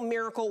Maremo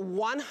Miracle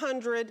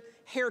 100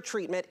 hair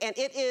treatment, and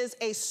it is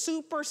a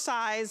super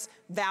size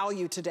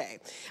value today.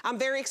 I'm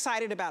very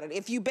excited about it.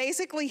 If you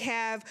basically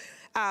have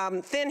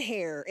thin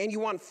hair and you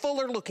want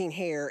fuller looking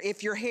hair,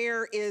 if your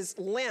hair is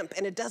limp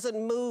and it doesn't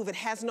move, it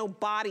has no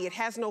body, it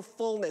has no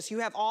fullness, you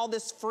have all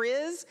this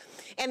frizz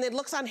and it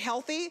looks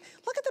unhealthy,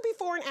 look at the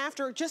before and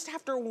after, just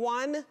after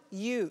 1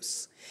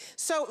 use.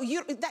 So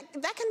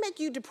that can make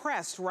you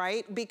depressed,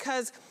 right?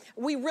 Because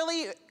we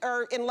really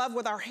are in love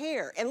with our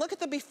hair. And look at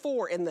the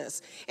before in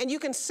this. And you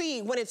can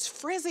see when it's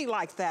frizzy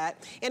like that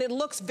and it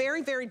looks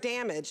very, very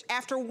damaged,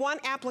 after 1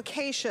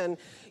 application,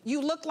 you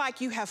look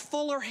like you have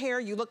fuller hair,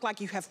 you look like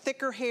you have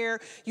thicker hair,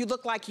 you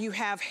look like you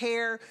have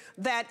hair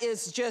that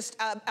is just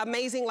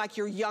amazing, like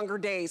your younger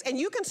days. And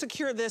you can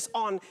secure this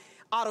on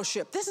auto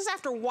ship. This is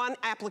after 1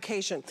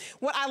 application.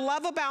 What I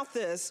love about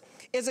this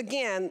is,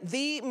 again,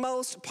 the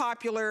most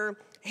popular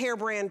hair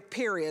brand,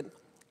 period,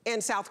 in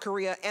South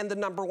Korea and the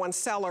 #1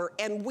 seller,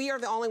 and we are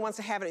the only ones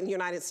to have it in the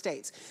United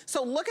States.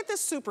 So look at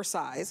this super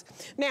size.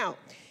 Now,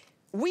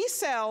 we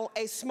sell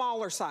a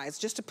smaller size,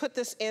 just to put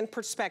this in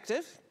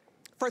perspective,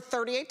 for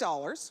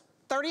 $38.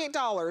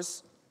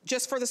 $38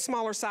 just for the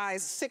smaller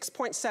size,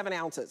 6.7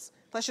 ounces.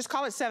 Let's just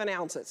call it 7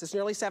 ounces. It's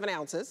nearly 7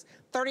 ounces,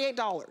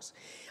 $38.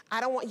 I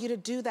don't want you to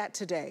do that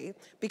today,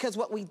 because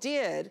what we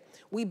did,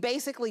 we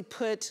basically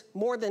put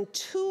more than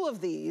 2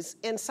 of these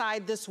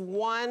inside this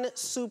 1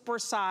 super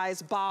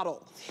size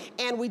bottle.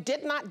 And we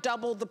did not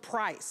double the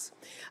price.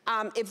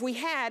 If we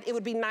had, it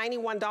would be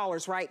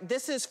 $91, right?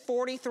 This is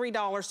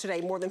 $43 today,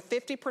 more than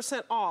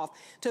 50% off,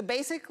 to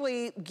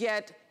basically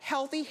get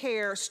healthy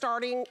hair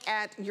starting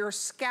at your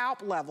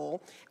scalp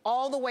level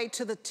all the way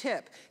to the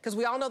tip, because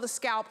we all know the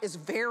scalp is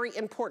very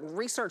important.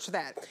 Research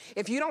that.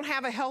 If you don't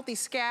have a healthy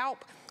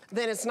scalp,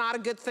 then it's not a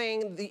good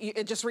thing.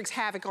 It just wreaks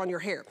havoc on your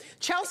hair.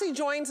 Chelsea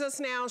joins us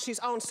now. She's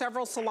owned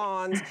several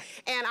salons,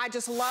 and I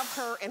just love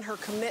her and her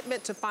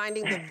commitment to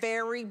finding the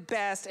very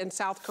best in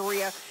South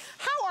Korea.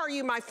 How are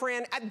you, my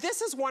friend?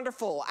 This is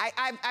wonderful.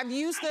 I've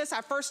used this.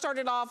 I first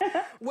started off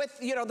with,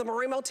 you know, the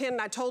Maremo 10,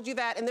 and I told you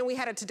that, and then we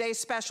had a Today's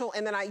Special,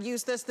 and then I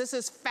used this. This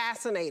is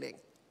fascinating.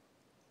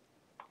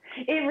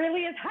 It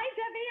really is. Hi,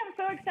 Debbie. I'm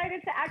so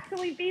excited to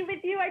actually be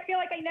with you. I feel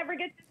like I never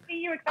get to see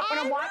you except when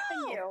I'm watching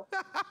you.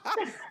 Well,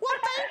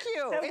 thank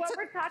you. So what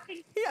we're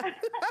talking,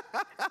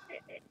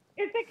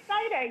 it's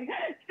exciting.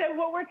 So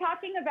what we're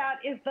talking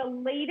about is the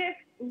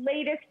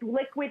latest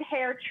liquid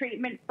hair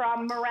treatment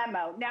from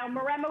Maremo. Now,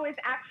 Maremo is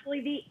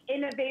actually the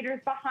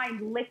innovators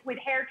behind liquid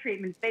hair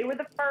treatments. They were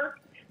the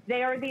first.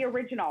 They are the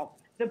original.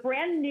 The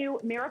brand new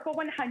Miracle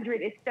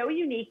 100 is so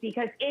unique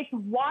because it's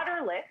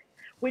waterless,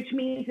 which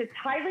means it's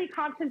highly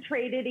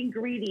concentrated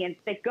ingredients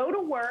that go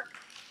to work,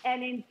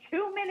 and in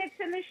 2 minutes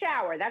in the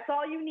shower, that's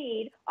all you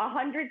need,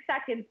 100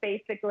 seconds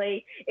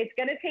basically, it's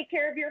gonna take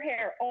care of your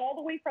hair all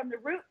the way from the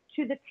root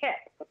to the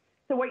tip.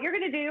 So what you're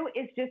gonna do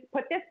is just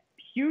put this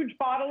huge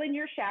bottle in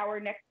your shower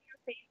next to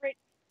your favorite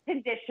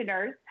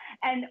conditioners,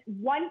 and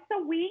once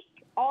a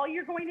week, all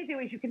you're going to do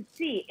is, you can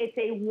see, it's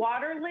a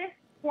waterless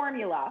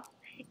formula.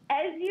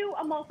 As you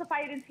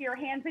emulsify it into your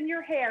hands and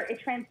your hair, it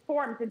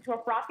transforms into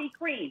a frothy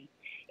cream.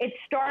 It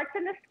starts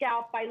in the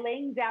scalp by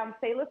laying down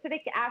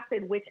salicylic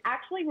acid, which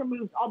actually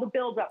removes all the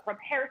buildup from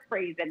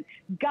hairsprays and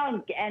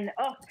gunk, and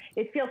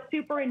it feels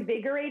super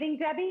invigorating,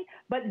 Debbie,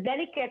 but then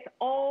it gets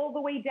all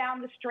the way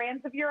down the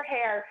strands of your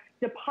hair,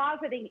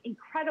 depositing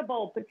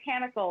incredible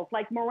botanicals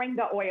like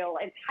moringa oil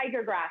and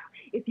tiger grass.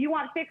 If you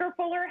want thicker,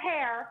 fuller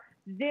hair,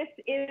 this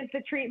is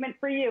the treatment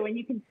for you. And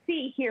you can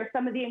see here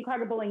some of the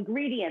incredible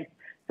ingredients.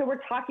 So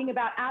we're talking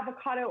about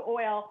avocado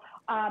oil,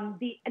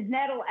 the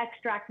nettle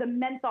extract, the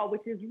menthol,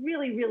 which is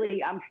really,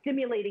 really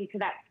stimulating to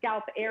that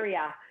scalp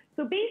area.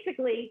 So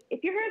basically,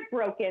 if your hair is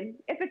broken,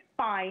 if it's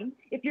fine,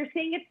 if you're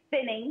seeing it's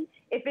thinning,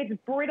 if it's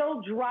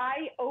brittle,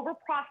 dry,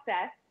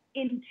 over-processed,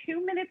 in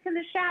 2 minutes in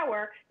the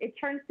shower, it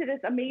turns to this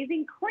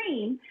amazing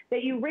cream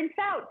that you rinse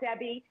out,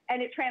 Debbie,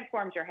 and it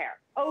transforms your hair.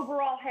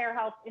 Overall hair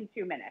health in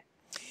 2 minutes.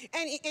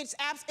 And it's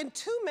in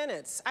 2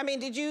 minutes. I mean,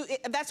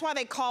 that's why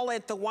they call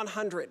it the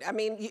 100. I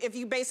mean, if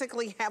you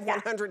basically have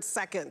 100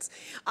 seconds,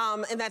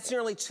 and that's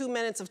nearly 2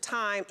 minutes of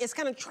time, it's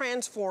gonna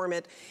transform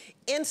it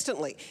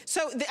instantly.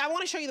 So I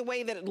wanna show you the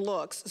way that it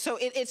looks. So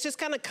it's just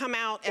gonna come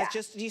out as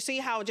just, do you see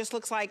how it just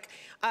looks like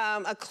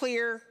a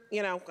clear,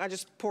 you know, I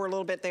just pour a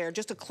little bit there,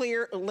 just a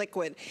clear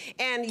liquid.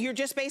 And you're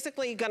just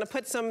basically gonna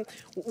put some,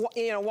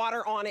 you know,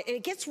 water on it, and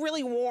it gets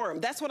really warm.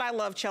 That's what I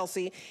love,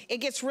 Chelsea. It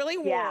gets really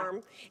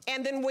warm,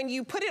 and then when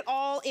you put it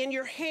all in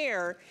your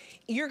hair,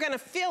 you're gonna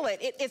feel it.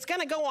 It's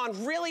gonna go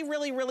on really,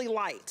 really, really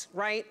light,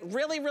 right?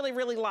 Really, really,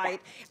 really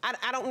light.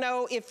 I don't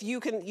know if you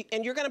can,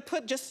 and you're gonna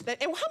put just,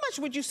 and how much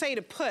would you say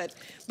to put?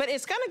 But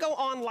it's gonna go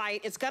on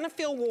light, it's gonna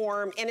feel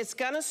warm, and it's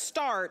gonna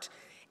start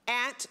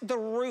at the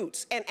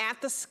roots and at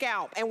the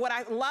scalp. And what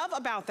I love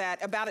about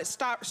that, about it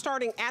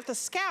starting at the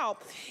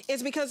scalp,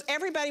 is because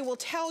everybody will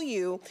tell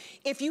you,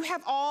 if you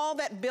have all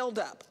that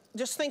buildup,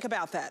 just think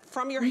about that,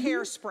 from your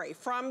hairspray,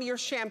 from your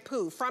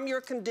shampoo, from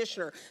your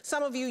conditioner.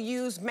 Some of you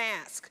use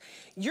mask.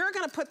 You're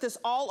gonna put this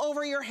all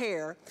over your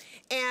hair,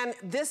 and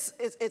this,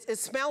 it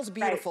smells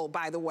beautiful,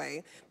 by the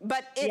way,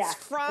 but it's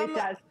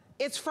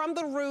it's from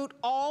the root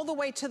all the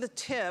way to the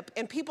tip,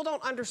 and people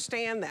don't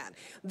understand that.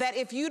 That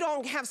if you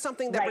don't have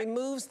something that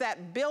removes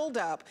that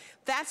buildup,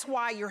 that's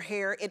why your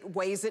hair, it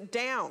weighs it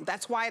down.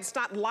 That's why it's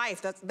not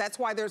life. That's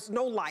why there's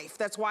no life.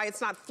 That's why it's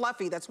not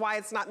fluffy. That's why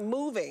it's not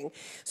moving.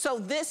 So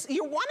this,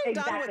 you're one and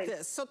done with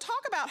this. So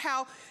talk about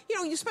how, you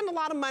know, you spend a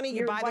lot of money,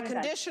 you buy the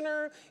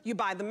conditioner, you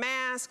buy the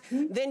mask,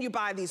 then you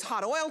buy these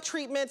hot oil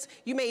treatments,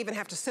 you may even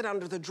have to sit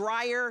under the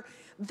dryer.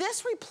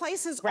 This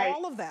replaces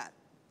all of that.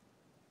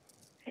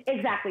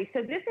 Exactly.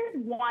 So this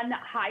is one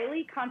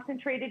highly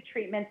concentrated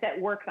treatment that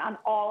works on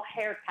all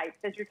hair types.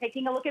 As you're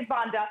taking a look at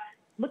Vonda,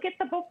 look at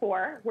the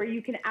before, where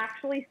you can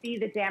actually see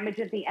the damage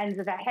at the ends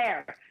of the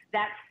hair.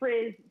 That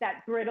frizz,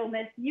 that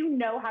brittleness, you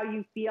know how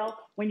you feel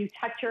when you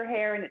touch your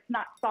hair and it's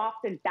not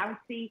soft and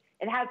bouncy.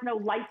 It has no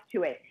life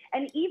to it.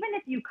 And even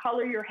if you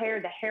color your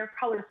hair, the hair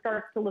color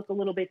starts to look a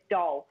little bit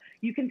dull.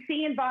 You can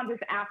see in Vonda's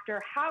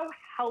after how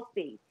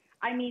healthy.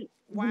 I mean,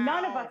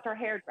 none of us are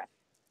hairdressers.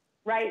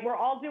 Right? We're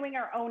all doing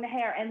our own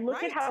hair, and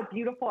look at how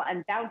beautiful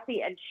and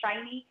bouncy and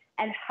shiny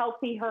and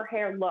healthy her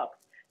hair looks.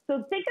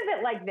 So think of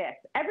it like this.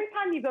 Every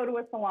time you go to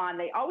a salon,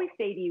 they always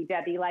say to you,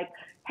 Debbie, like,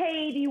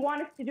 hey, do you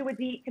want us to do a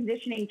deep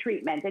conditioning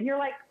treatment? And you're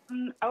like,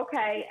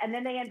 okay. And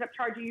then they end up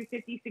charging you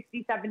 $50,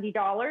 $60,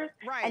 $70.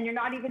 And you're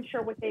not even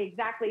sure what they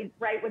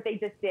what they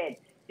just did.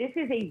 This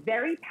is a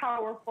very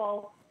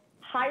powerful,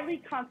 highly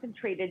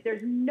concentrated.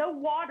 There's no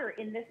water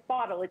in this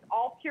bottle. It's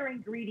all pure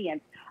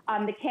ingredients.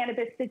 The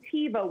cannabis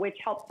sativa, which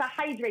helps to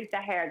hydrate the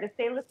hair, the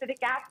salicylic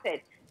acid.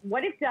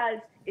 What it does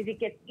is it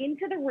gets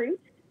into the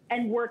roots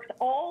and works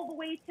all the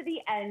way to the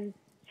end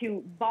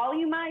to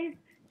volumize,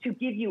 to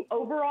give you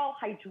overall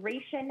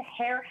hydration,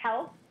 hair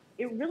health.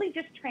 It really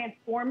just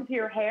transforms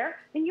your hair.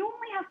 And you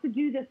only have to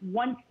do this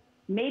once,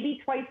 maybe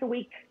twice a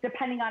week,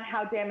 depending on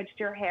how damaged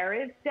your hair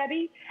is,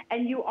 Debbie.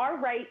 And you are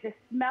right, the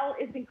smell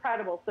is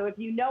incredible. So if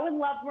you know and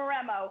love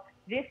Moremo,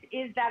 this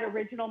is that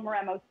original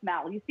Moremo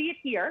smell. You see it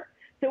here.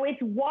 So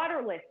it's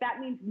waterless. That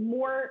means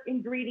more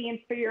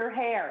ingredients for your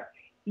hair.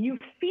 You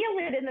feel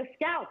it in the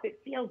scalp. It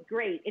feels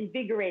great,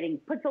 invigorating,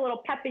 puts a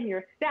little pep in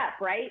your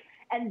step, right?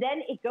 And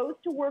then it goes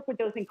to work with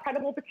those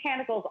incredible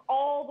botanicals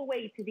all the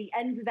way to the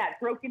ends of that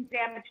broken,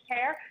 damaged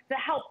hair to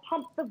help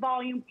pump the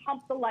volume,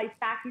 pump the life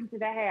back into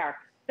the hair.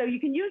 So you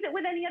can use it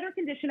with any other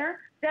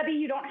conditioner. Debbie,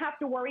 you don't have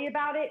to worry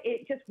about it.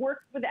 It just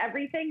works with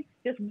everything.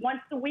 Just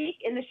once a week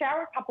in the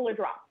shower, a couple of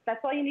drops.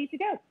 That's all you need to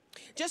do.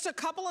 Just a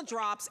couple of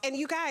drops. And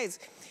you guys,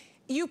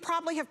 You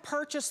probably have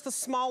purchased the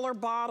smaller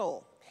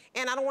bottle.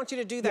 And I don't want you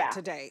to do that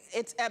today.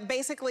 It's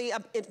basically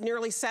it's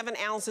nearly 7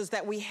 ounces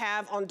that we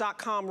have on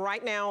 .com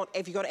right now.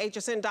 If you go to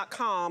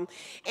hsn.com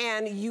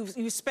and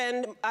you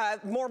spend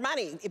more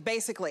money,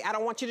 basically. I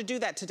don't want you to do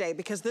that today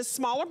because this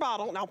smaller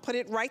bottle, and I'll put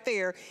it right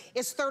there,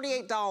 is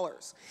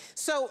 $38.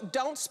 So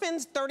don't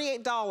spend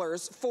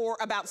 $38 for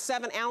about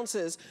 7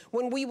 ounces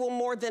when we will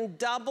more than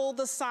double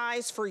the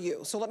size for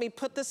you. So let me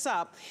put this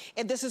up.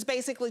 And this is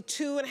basically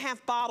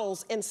 2.5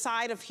 bottles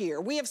inside of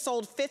here. We have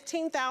sold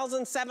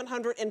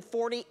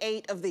 15,748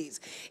 of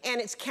these,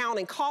 and it's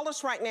counting. Call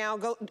us right now.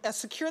 Go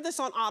secure this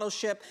on auto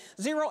ship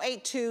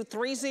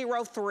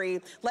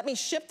 082-303. Let me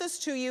ship this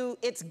to you.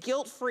 It's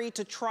guilt-free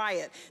to try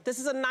it. This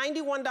is a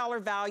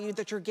 $91 value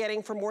that you're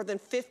getting for more than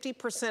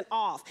 50%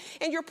 off.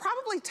 And you're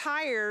probably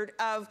tired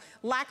of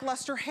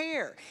lackluster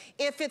hair.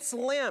 If it's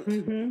limp,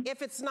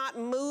 if it's not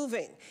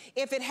moving,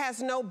 if it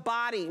has no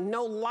body,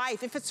 no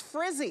life, if it's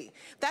frizzy,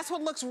 that's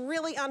what looks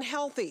really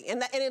unhealthy,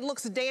 and it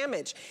looks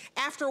damaged.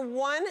 After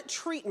one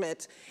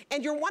treatment,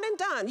 and you're one and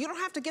done, you don't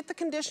have to get the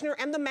conditioner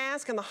and the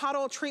mask and the hot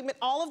oil treatment,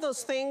 all of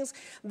those things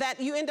that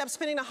you end up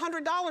spending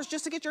 $100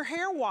 just to get your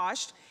hair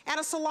washed at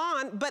a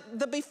salon. But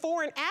the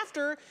before and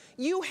after,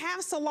 you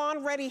have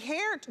salon ready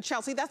hair,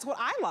 Chelsea. That's what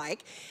I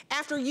like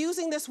after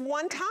using this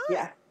one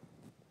time.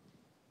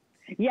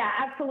 Yeah,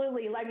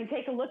 absolutely. I mean,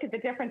 take a look at the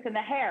difference in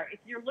the hair. If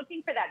you're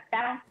looking for that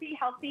bouncy,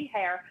 healthy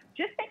hair,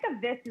 just think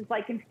of this as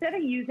like instead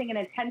of using an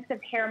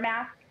intensive hair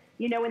mask,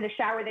 you know, in the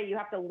shower that you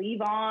have to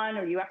leave on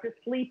or you have to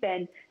sleep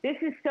in, this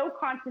is so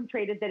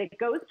concentrated that it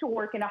goes to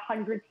work in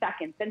 100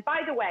 seconds. And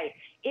by the way,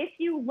 if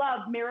you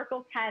love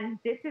Miracle 10,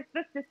 this is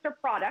the sister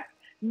product.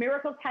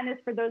 Miracle 10 is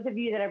for those of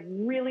you that have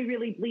really,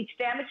 really bleach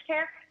damaged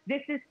hair.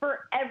 This is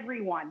for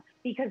everyone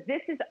because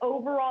this is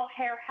overall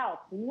hair health.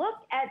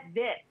 Look at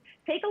this.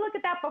 Take a look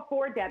at that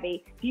before,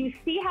 Debbie. Do you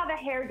see how the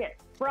hair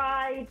gets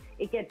fried?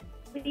 It gets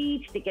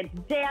bleached, it gets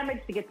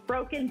damaged, it gets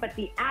broken, but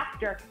the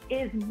after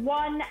is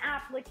one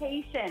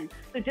application.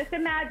 So just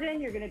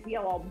imagine you're gonna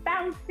feel all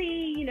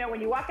bouncy. You know,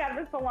 when you walk out of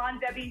the salon,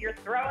 Debbie, you're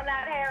throwing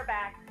that hair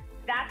back.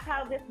 That's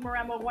how this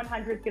Moremo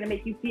 100 is gonna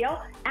make you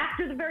feel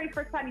after the very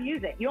first time you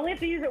use it. You only have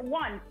to use it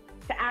once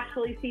to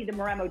actually see the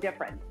Moremo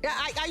difference. Yeah,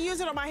 I use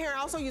it on my hair. I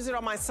also use it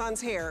on my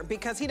son's hair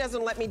because he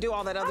doesn't let me do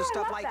all that other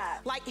stuff.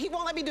 Like he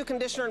won't let me do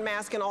conditioner and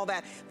mask and all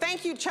that.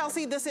 Thank you,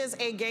 Chelsea. This is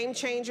a game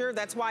changer.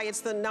 That's why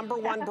it's the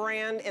 #1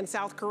 brand in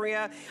South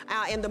Korea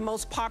and the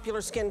most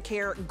popular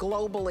skincare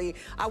globally.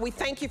 We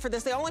thank you for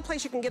this. The only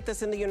place you can get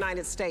this in the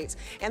United States,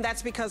 and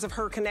that's because of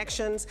her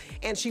connections,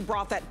 and she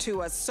brought that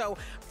to us. So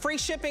free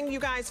shipping, you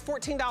guys,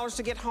 $14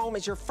 to get home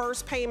is your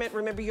first payment.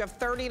 Remember, you have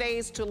 30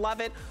 days to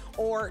love it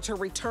or to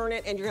return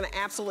it, and you're gonna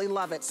absolutely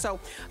love it. So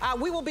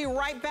we will be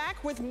right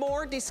back with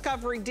more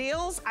Discovery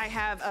deals. I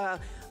have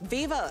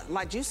Viva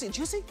La Juicy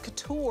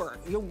Couture.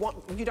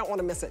 You don't want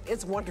to miss it.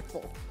 It's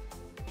wonderful.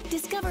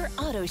 Discover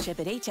Auto Ship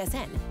at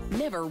HSN.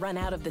 Never run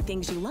out of the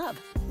things you love.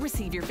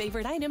 Receive your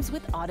favorite items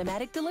with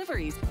automatic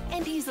deliveries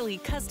and easily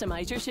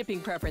customize your shipping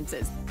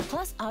preferences.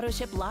 Plus, Auto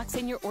Ship locks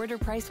in your order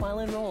price while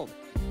enrolled.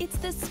 It's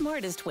the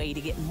smartest way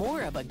to get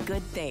more of a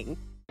good thing.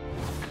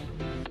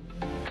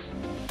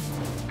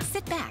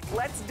 Sit back.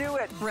 Let's do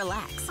it.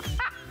 Relax.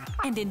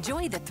 And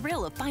enjoy the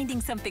thrill of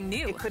finding something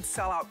new. It could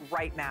sell out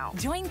right now.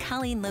 Join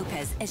Colleen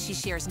Lopez as she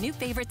shares new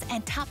favorites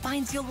and top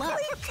finds you'll love.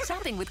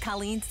 Shopping with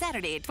Colleen,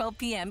 Saturday at 12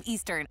 p.m.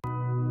 Eastern.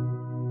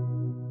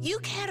 You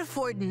can't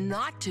afford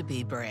not to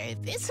be brave.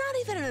 It's not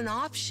even an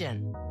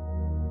option.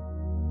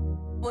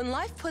 When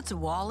life puts a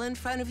wall in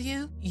front of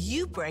you,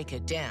 you break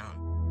it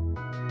down.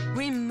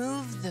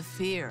 Remove the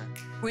fear.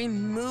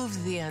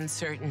 Remove the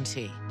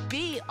uncertainty.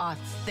 Be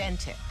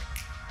authentic.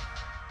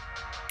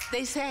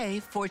 They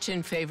say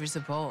fortune favors the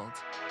bold.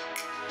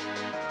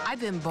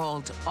 I've been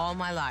bold all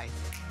my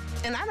life,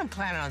 and I don't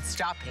plan on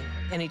stopping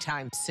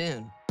anytime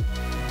soon.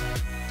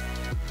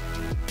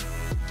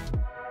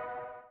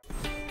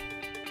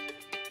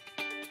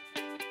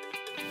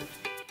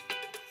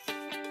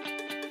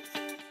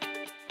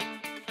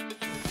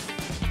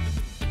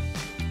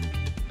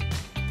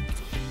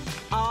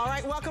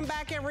 Welcome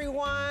back,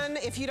 everyone.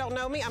 If you don't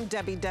know me, I'm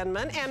Debbie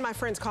Denman, and my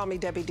friends call me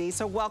Debbie D,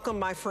 so welcome,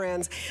 my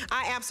friends.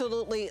 I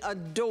absolutely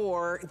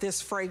adore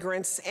this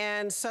fragrance,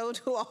 and so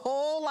do a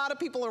whole lot of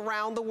people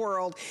around the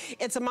world.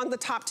 It's among the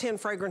top 10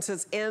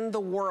 fragrances in the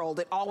world.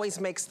 It always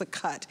makes the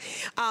cut.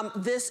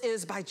 This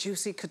is by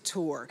Juicy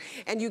Couture,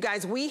 and you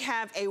guys, we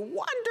have a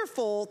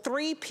wonderful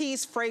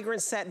 3-piece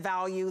fragrance set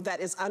value that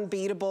is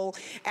unbeatable,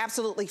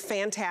 absolutely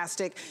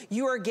fantastic.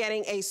 You are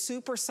getting a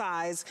super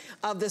size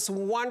of this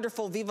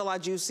wonderful Viva La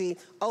Juicy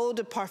Eau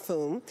de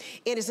Parfum.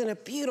 It is in a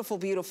beautiful,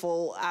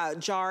 beautiful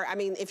jar. I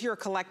mean, if you're a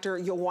collector,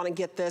 you'll want to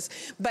get this.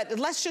 But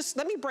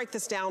let me break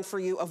this down for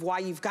you of why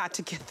you've got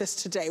to get this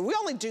today. We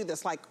only do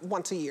this like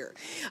once a year.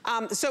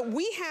 So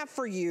we have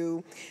for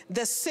you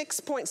the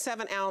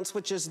 6.7 ounce,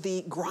 which is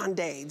the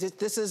Grande.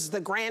 This is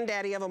the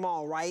granddaddy of them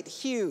all, right?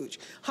 Huge,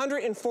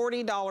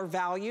 $140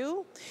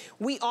 value.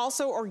 We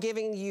also are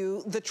giving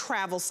you the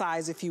travel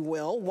size, if you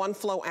will, 1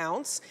 flow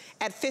ounce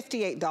at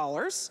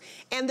 $58.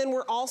 And then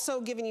we're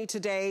also giving you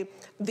today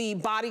the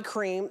body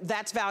cream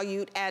that's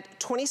valued at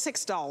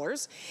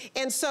 $26.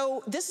 And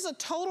so this is a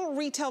total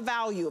retail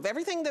value of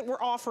everything that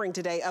we're offering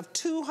today of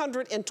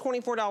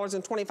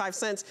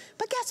 $224.25.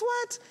 But guess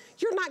what?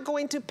 You're not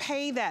going to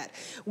pay that.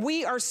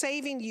 We are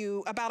saving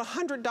you about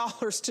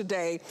 $100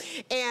 today.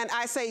 And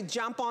I say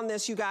jump on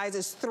this, you guys.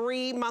 It's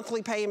 3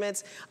 monthly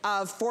payments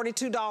of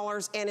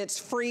 $42 and it's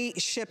free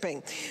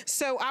shipping.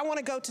 So I want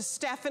to go to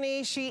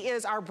Stephanie. She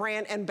is our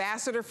brand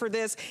ambassador for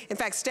this. In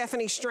fact,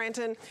 Stephanie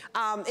Stratton,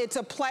 it's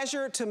a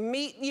pleasure to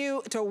meet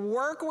you, to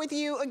work with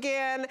you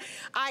again.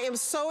 I am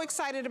so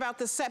excited about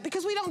this set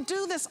because we don't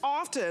do this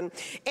often.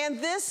 And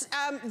this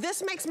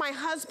makes my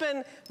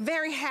husband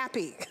very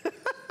happy.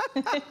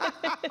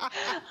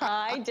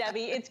 Hi,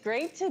 Debbie. It's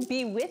great to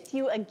be with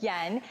you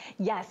again.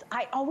 Yes,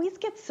 I always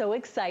get so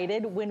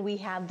excited when we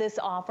have this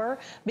offer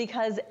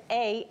because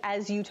A,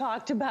 as you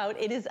talked about,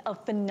 it is a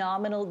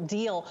phenomenal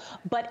deal,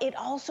 but it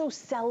also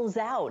sells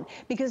out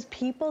because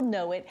people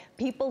know it,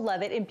 people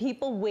love it, and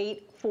people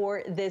wait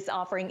for this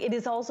offering. It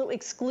is also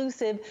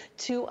exclusive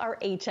to our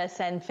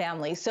HSN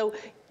family. So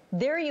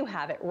there you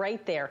have it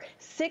right there,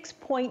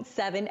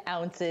 6.7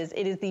 ounces.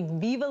 It is the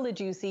Viva La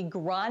Juicy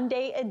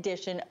Grande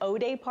Edition Eau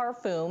de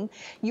Parfum.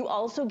 You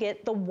also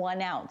get the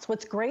 1 ounce.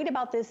 What's great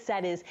about this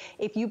set is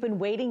if you've been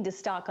waiting to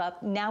stock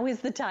up, now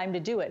is the time to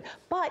do it.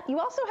 But you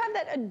also have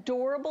that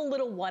adorable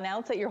little 1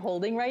 ounce that you're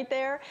holding right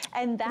there.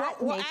 And that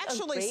makes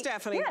actually, a great,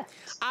 Stephanie, yes.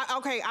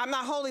 Okay, I'm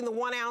not holding the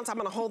 1 ounce. I'm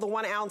gonna hold the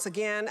 1 ounce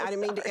again. I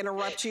didn't mean to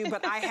interrupt you,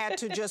 but I had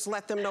to just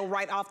let them know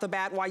right off the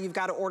bat why you've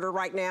got to order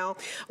right now.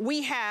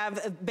 We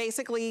have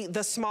basically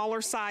the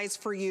smaller size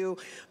for you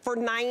for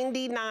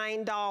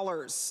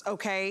 $99,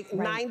 okay?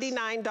 Right.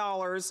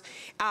 $99.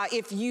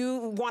 If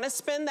you want to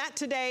spend that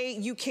today,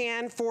 you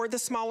can for the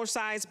smaller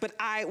size, but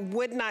I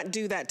would not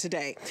do that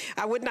today.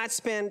 I would not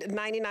spend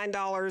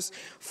 $99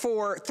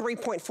 for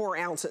 3.4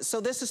 ounces.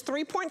 So this is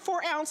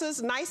 3.4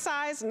 ounces, nice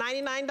size,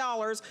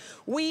 $99.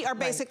 We are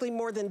basically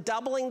more than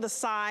doubling the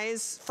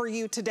size for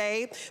you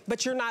today,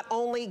 but you're not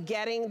only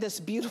getting this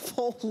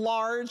beautiful,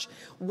 large,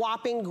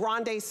 whopping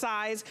grande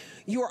size,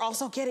 you are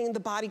also getting the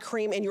body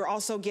cream and you're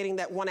also getting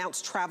that 1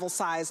 ounce travel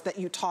size that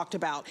you talked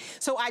about.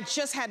 So I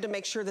just had to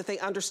make sure that they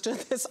understood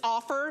this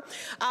offer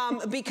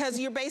because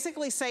you're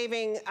basically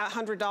saving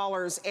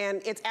 $100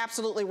 and it's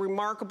absolutely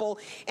remarkable.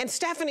 And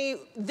Stephanie,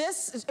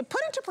 this,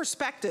 put into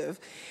perspective,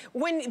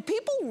 when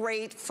people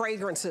rate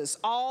fragrances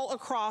all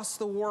across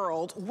the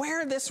world,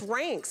 where this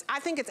ranks, I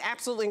think it's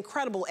absolutely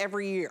incredible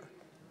every year.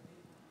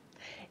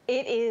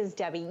 It is,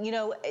 Debbie. You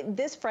know,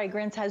 this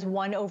fragrance has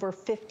won over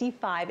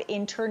 55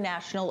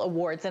 international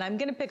awards. And I'm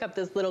going to pick up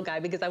this little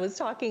guy because I was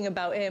talking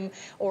about him,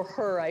 or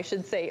her, I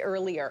should say,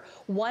 earlier.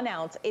 1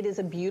 ounce. It is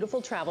a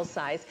beautiful travel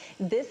size.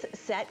 This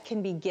set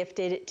can be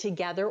gifted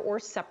together or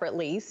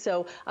separately.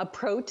 So a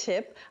pro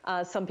tip,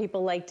 some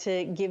people like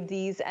to give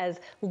these as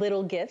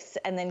little gifts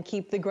and then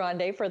keep the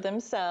grande for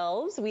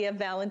themselves. We have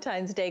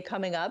Valentine's Day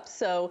coming up.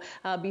 So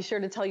be sure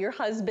to tell your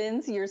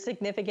husbands, your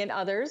significant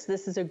others.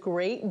 This is a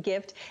great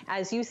gift.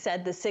 As you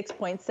said, the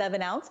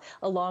 6.7 ounce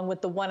along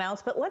with the 1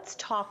 ounce. But let's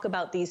talk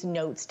about these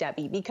notes,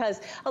 Debbie,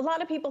 because a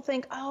lot of people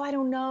think, oh, I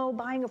don't know,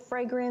 buying a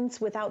fragrance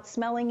without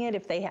smelling it.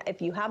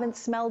 If you haven't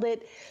smelled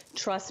it,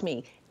 trust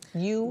me,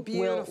 you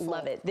will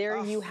love it.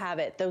 There you have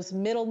it. Those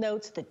middle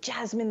notes, the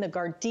jasmine, the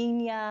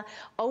gardenia,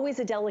 always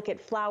a delicate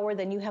flower.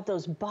 Then you have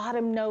those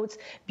bottom notes,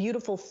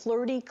 beautiful,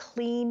 flirty,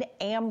 clean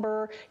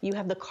amber. You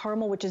have the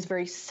caramel, which is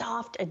very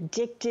soft,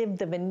 addictive.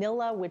 The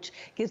vanilla, which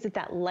gives it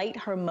that light,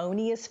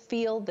 harmonious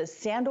feel. The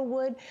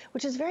sandalwood,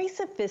 which is very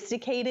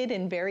sophisticated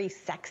and very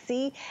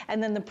sexy.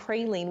 And then the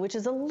praline, which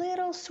is a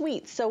little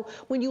sweet. So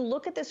when you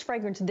look at this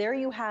fragrance, there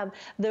you have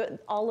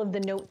all of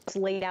the notes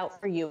laid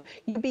out for you.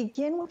 You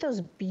begin with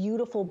those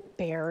beautiful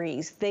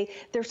berries.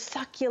 They're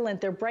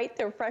succulent, they're bright,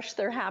 they're fresh,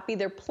 they're happy,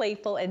 they're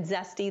playful and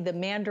zesty. The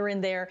mandarin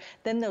there,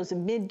 then those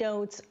mid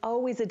notes,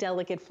 always a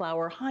delicate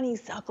flower.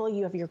 Honeysuckle,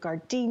 you have your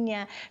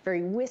gardenia,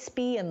 very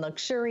wispy and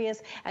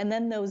luxurious. And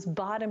then those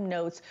bottom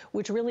notes,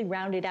 which really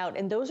round it out.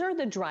 And those are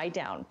the dry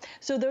down.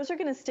 So those are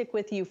going to stick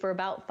with you for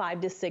about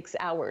 5 to 6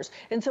 hours.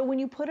 And so when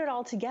you put it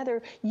all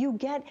together, you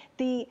get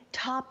the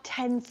top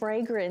 10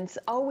 fragrance,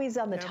 always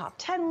on the top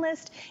 10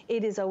 list.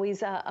 It is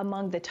always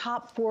among the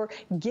top 4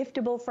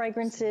 giftable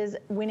fragrances fragrances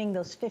winning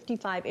those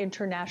 55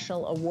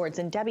 international awards.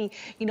 And Debbie,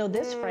 you know,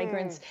 this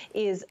fragrance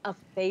is a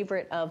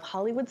favorite of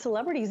Hollywood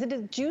celebrities. It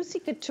is Juicy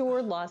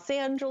Couture, Los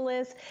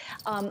Angeles.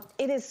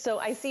 It is so,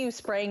 I see you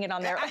spraying it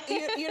on there.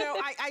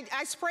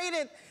 I sprayed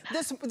it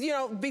this,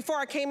 before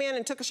I came in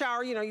and took a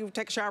shower. You know, you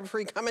take a shower before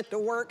you come into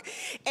work.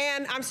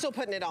 And I'm still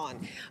putting it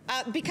on.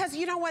 Because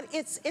you know what,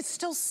 it's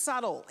still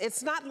subtle.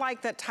 It's not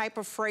like that type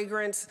of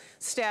fragrance,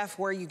 Steph,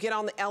 where you get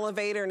on the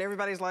elevator and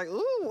everybody's like,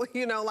 ooh,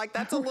 like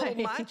that's a little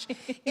much.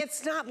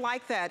 It's not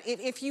like that.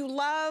 If you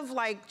love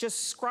like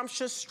just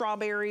scrumptious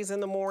strawberries in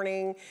the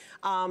morning,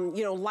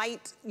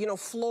 light,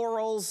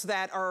 florals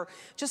that are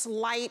just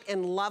light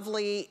and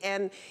lovely,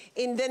 and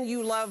then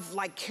you love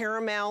like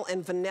caramel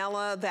and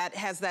vanilla that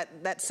has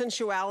that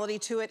sensuality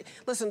to it.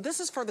 Listen, this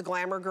is for the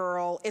glamour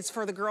girl. It's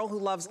for the girl who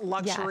loves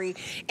luxury.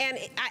 Yes. And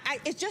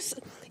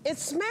it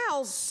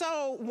smells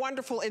so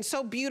wonderful and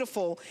so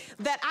beautiful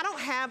that I don't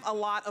have a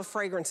lot of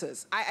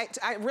fragrances.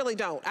 I really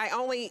don't. I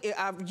only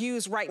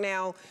use right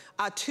now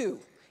 2.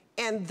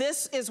 And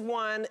this is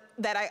one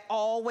that I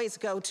always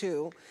go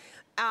to.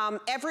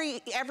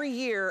 Every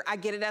year I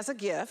get it as a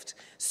gift.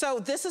 So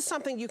this is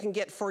something you can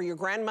get for your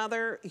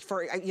grandmother,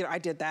 I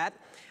did that,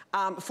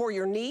 for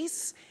your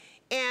niece.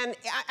 And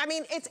I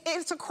mean,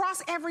 it's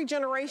across every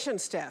generation,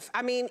 Steph.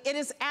 I mean, it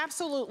is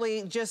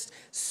absolutely just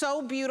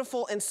so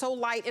beautiful and so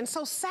light and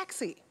so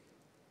sexy.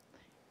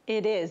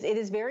 It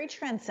is very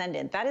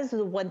transcendent. That is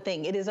the one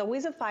thing. It is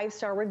always a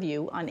 5-star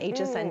review on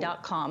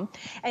hsn.com.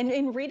 And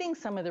in reading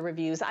some of the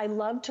reviews, I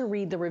love to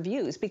read the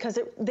reviews because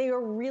they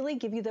are really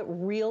give you the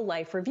real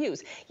life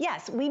reviews.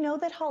 Yes, we know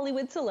that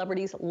Hollywood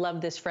celebrities love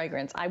this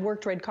fragrance. I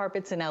worked red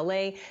carpets in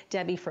LA,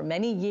 Debbie, for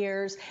many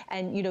years.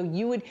 And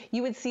you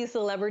would see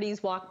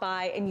celebrities walk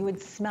by and you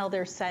would smell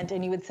their scent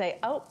and you would say,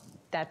 oh,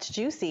 that's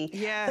juicy.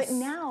 Yes. But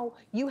now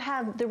you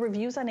have the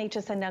reviews on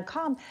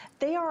hsn.com.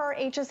 They are our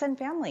HSN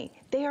family.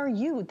 They are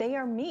you, they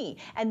are me,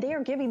 and they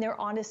are giving their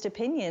honest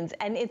opinions.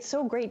 And it's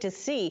so great to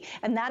see.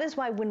 And that is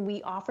why when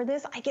we offer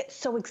this, I get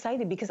so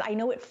excited because I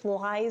know it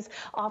flies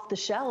off the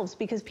shelves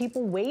because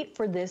people wait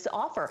for this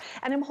offer.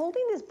 And I'm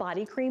holding this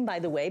body cream, by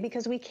the way,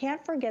 because we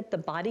can't forget the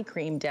body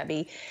cream,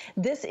 Debbie.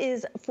 This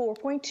is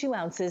 4.2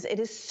 ounces. It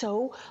is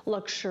so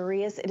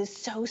luxurious. It is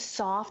so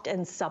soft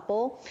and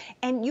supple.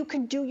 And you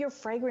can do your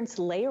fragrance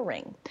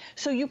layering.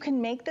 So you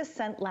can make the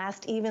scent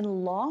last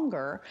even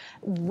longer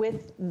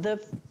with the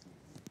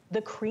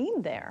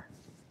cream there.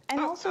 And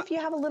also if you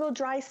have a little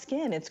dry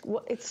skin, it's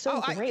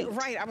so great.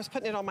 Right, I was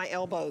putting it on my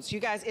elbows. You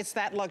guys, it's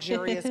that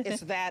luxurious,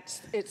 it's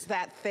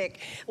that thick.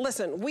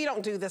 Listen, we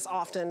don't do this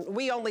often.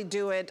 We only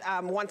do it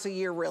once a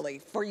year, really,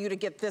 for you to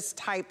get this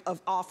type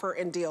of offer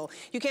and deal.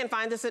 You can't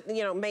find this at,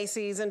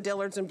 Macy's and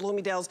Dillard's and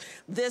Bloomingdale's,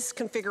 this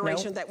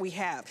configuration that we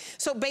have.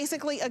 So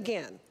basically,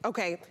 again,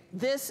 okay,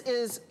 this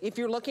is, if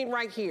you're looking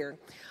right here,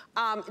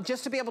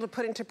 just to be able to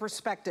put into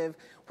perspective,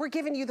 we're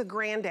giving you the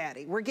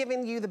granddaddy. We're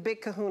giving you the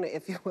big kahuna,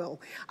 if you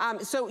will.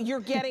 So you're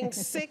getting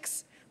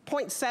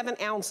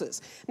 6.7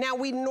 ounces. Now,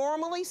 we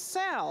normally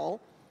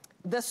sell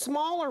the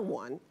smaller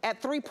one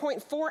at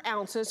 3.4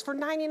 ounces for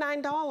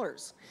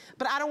 $99.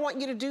 But I don't want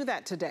you to do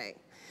that today.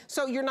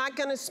 So you're not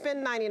gonna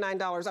spend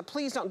 $99.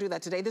 Please don't do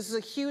that today. This is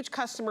a huge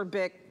customer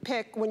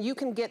pick when you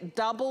can get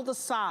double the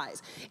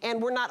size.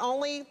 And we're not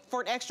only, for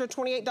an extra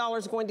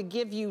 $28, going to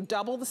give you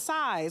double the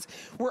size,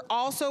 we're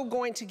also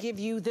going to give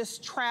you this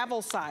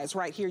travel size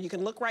right here. You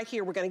can look right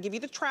here. We're gonna give you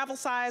the travel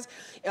size.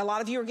 A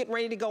lot of you are getting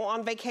ready to go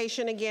on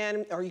vacation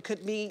again, or you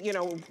could be,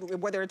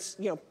 whether it's,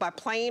 by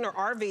plane or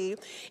RV.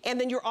 And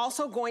then you're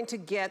also going to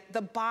get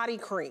the body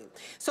cream.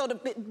 So to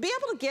be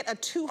able to get a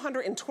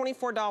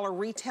 $224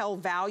 retail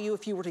value,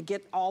 if you were to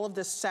get all of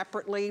this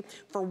separately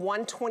for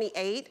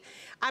 $128,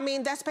 I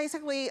mean, that's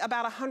basically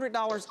about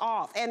 $100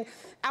 off. And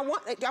I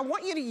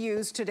want you to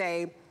use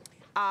today,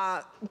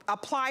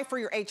 apply for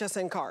your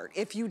HSN card.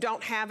 If you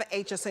don't have an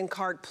HSN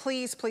card,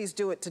 please, please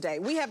do it today.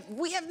 We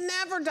have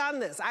never done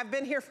this. I've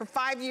been here for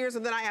 5 years,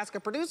 and then I ask a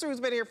producer who's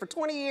been here for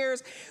 20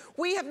 years.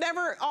 We have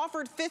never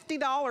offered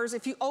 $50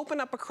 if you open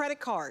up a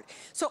credit card.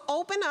 So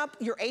open up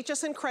your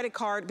HSN credit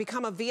card,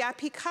 become a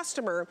VIP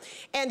customer,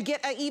 and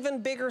get an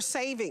even bigger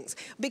savings.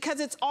 Because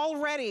it's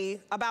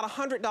already about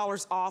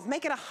 $100 off.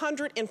 Make it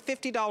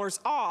 $150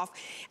 off.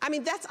 I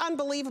mean, that's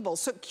unbelievable.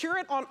 Secure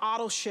it on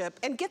auto ship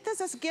and get this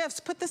as gifts.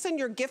 Put this in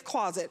your gift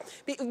closet.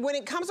 When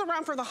it comes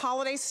around for the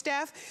holiday,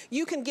 Steph,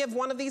 you can give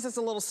one of these as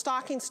a little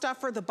stocking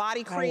stuffer, the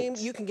body cream.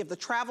 Right. You can give the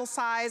travel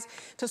size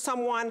to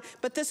someone,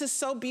 but this is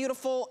so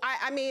beautiful.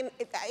 I mean,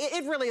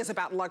 it really is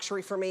about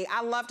luxury for me.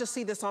 I love to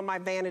see this on my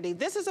vanity.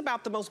 This is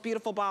about the most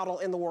beautiful bottle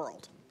in the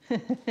world.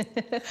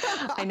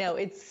 I know,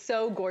 it's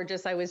so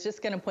gorgeous. I was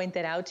just going to point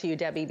that out to you,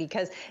 Debbie,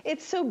 because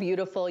it's so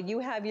beautiful. You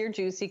have your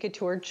Juicy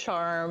Couture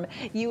charm.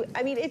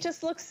 I mean, it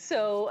just looks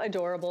so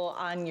adorable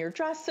on your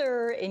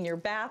dresser, in your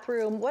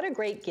bathroom. What a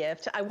great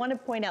gift. I want to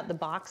point out the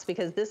box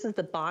because this is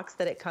the box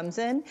that it comes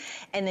in.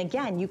 And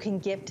again, you can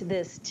gift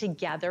this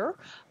together,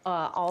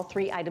 all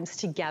 3 items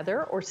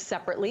together or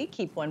separately.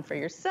 Keep one for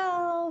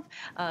yourself,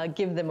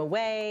 give them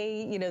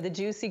away. The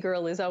Juicy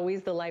girl is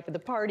always the life of the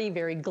party,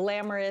 very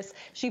glamorous.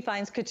 She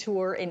finds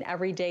couture in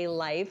everyday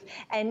life.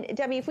 And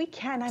Debbie, if we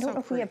can, I don't know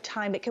if we have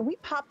time, but can we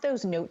pop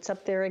those notes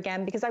up there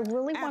again? Because I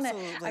really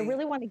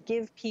want to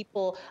give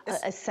people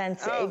a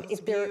sense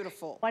if they're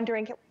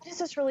wondering, what does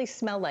this really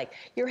smell like?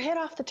 You're hit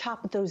off the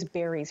top with those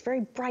berries,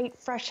 very bright,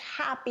 fresh,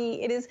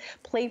 happy. It is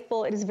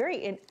playful. It is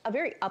a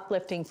very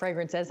uplifting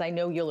fragrance, as I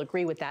know you'll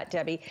agree with that,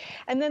 Debbie.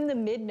 And then the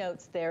mid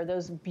notes there,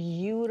 those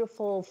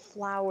beautiful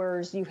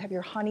flowers. You have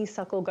your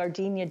honeysuckle,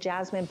 gardenia,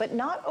 jasmine, but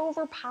not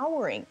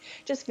overpowering.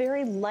 Just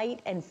very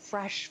light and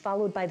fresh,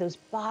 followed by those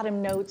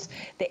bottom notes,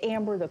 the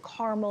amber, the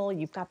caramel.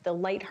 You've got the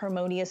light,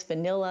 harmonious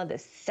vanilla, the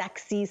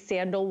sexy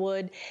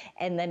sandalwood,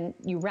 and then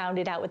you round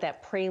it out with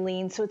that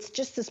praline. So it's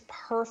just this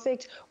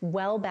perfect,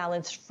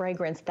 well-balanced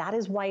fragrance. That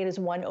is why it has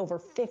won over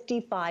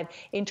 55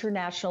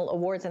 international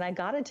awards. And I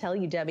gotta tell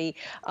you, Debbie,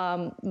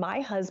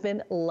 my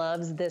husband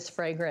loves this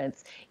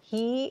fragrance.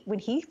 When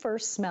he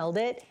first smelled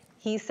it,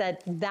 he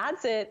said,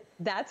 "That's it.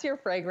 That's your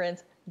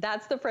fragrance.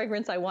 That's the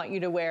fragrance I want you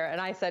to wear." And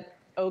I said,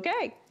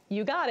 "Okay,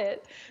 you got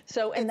it."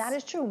 So, and that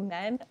is true.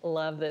 Men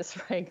love this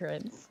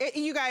fragrance.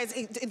 You guys,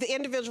 the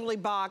individually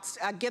boxed,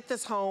 get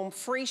this home,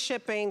 free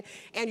shipping,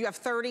 and you have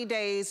 30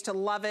 days to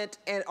love it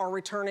or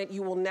return it.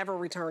 You will never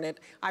return it.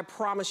 I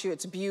promise you,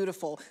 it's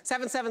beautiful.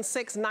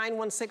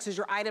 776-916 is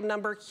your item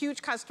number.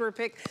 Huge customer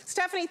pick.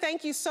 Stephanie,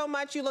 thank you so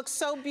much. You look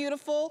so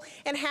beautiful,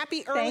 and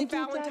happy early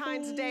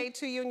Valentine's Day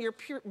to you in your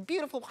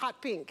beautiful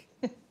hot pink.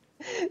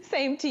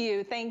 Same to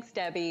you. Thanks,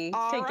 Debbie.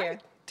 Take care.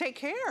 Take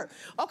care.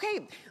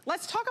 Okay,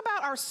 let's talk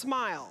about our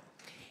smile.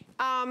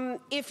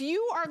 If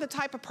you are the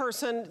type of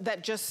person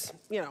that just,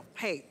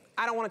 hey,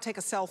 I don't want to take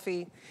a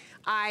selfie.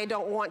 I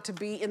don't want to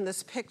be in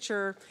this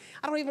picture.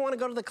 I don't even want to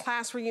go to the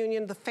class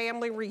reunion, the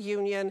family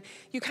reunion.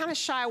 You kind of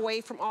shy away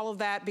from all of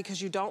that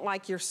because you don't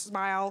like your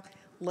smile.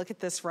 Look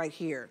at this right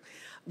here.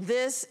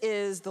 This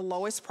is the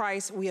lowest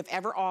price we have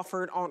ever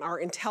offered on our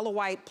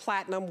IntelliWhite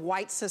Platinum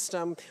White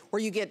System, where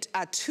you get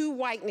 2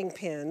 whitening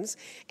pins,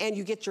 and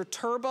you get your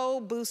Turbo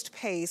Boost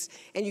Paste,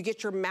 and you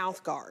get your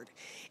mouth guard.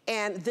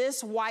 And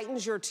this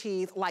whitens your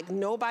teeth like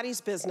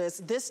nobody's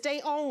business. This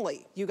day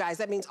only, you guys,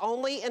 that means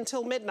only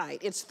until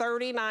midnight. It's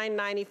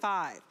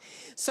 $39.95.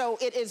 So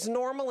it is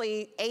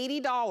normally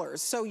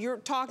 $80. So you're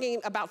talking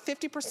about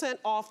 50%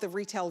 off the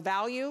retail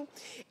value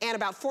and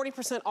about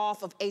 40%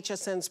 off of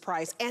HSN's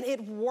price. And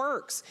it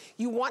works.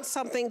 You want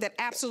something that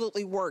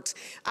absolutely works.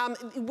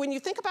 When you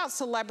think about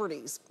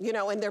celebrities,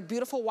 and their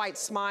beautiful white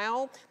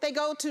smile, they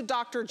go to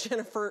Dr.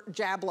 Jennifer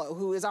Jablow,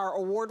 who is our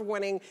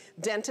award-winning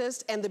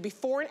dentist, and the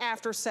before and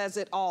after says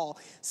it all.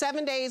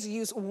 7 days,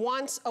 use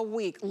once a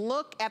week.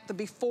 Look at the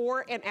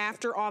before and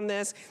after on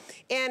this.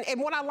 And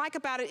what I like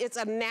about it, it's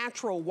a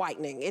natural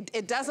whitening.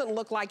 It doesn't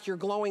look like you're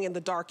glowing in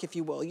the dark, if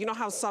you will. You know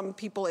how some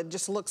people, it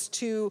just looks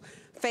too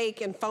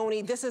fake and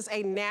phony. This is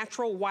a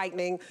natural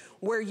whitening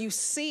where you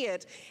see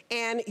it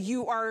and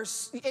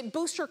it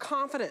boosts your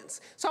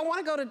confidence. So I want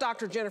to go to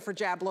Dr. Jennifer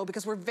Jablow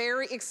because we're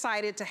very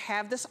excited to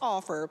have this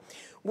offer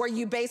where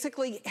you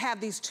basically have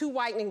these 2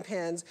 whitening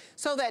pins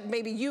so that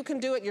maybe you can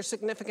do it, your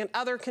significant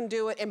other can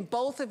do it, and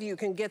both of you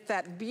can get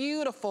that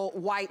beautiful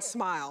white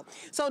smile.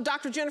 So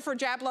Dr. Jennifer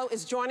Jablow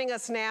is joining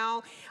us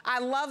now. I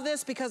love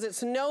this because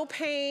it's no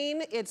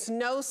pain, it's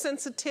no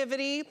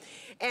sensitivity.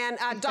 And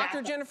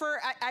Dr.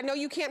 Jennifer, I know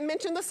you can't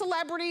mention the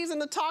celebrities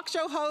and the talk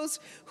show hosts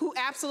who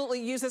absolutely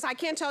use this. I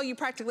can't tell you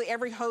practically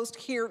every host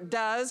here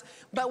does,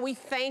 but we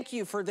thank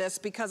you for this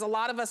because a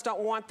lot of us don't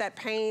want that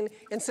pain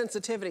and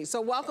sensitivity.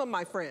 So welcome,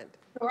 my friend.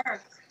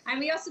 Sure. And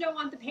we also don't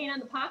want the pain on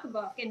the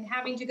pocketbook and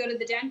having to go to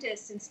the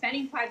dentist and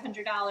spending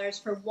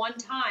 $500 for one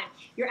time.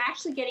 You're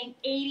actually getting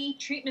 80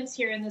 treatments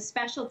here in the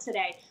special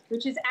today,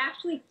 which is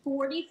actually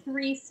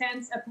 43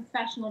 cents a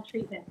professional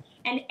treatment.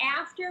 And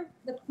after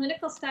the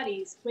clinical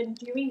studies, when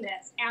doing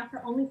this,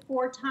 after only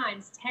 4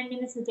 times, 10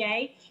 minutes a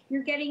day,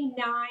 you're getting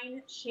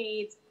 9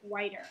 shades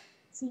whiter.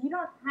 So you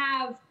don't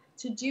have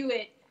to do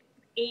it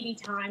 80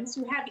 times.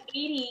 You have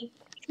 80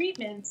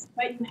 treatments,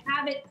 but you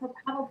have it for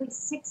probably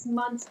 6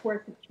 months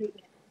worth of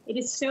treatment. It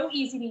is so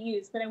easy to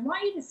use, but I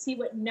want you to see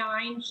what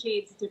 9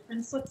 shades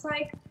difference looks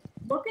like.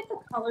 Look at the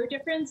color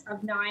difference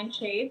of 9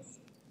 shades.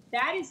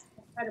 That is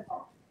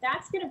incredible.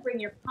 That's going to bring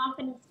your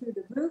confidence through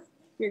the roof.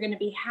 You're going to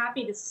be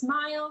happy to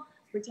smile.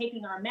 We're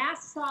taking our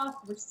masks off.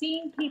 We're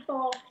seeing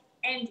people.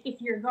 And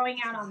if you're going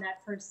out on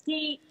that first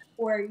date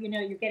or,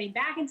 you're getting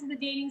back into the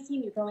dating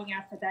scene, you're going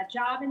out for that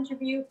job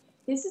interview,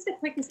 this is the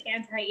quickest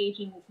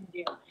anti-aging we can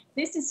do.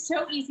 This is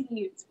so easy to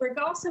use. We're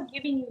also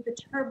giving you the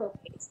Turbo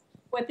Paste.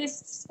 What this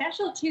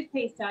special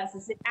toothpaste does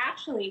is it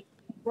actually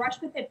brush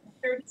with it for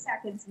 30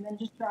 seconds and then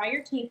just dry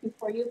your teeth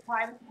before you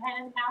apply with the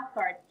pen and mouth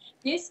guard.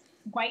 This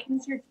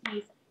whitens your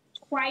teeth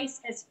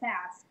twice as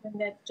fast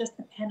than just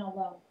the pen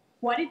alone.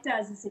 What it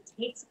does is it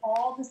takes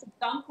all this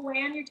gunk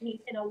away on your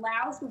teeth and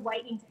allows the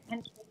whitening to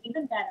penetrate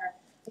even better.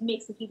 It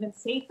makes it even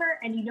safer,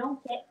 and you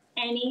don't get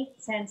any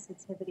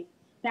sensitivity.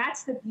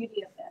 That's the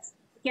beauty of this.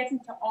 It gets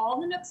into all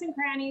the nooks and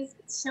crannies.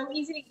 It's so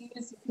easy to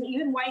use. You can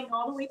even whiten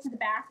all the way to the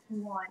back if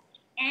you want.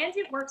 And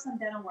it works on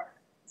dental work.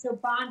 So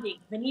bonding,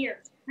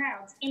 veneers,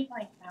 crowns,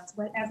 implant crowns,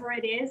 whatever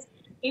it is,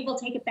 able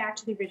to take it back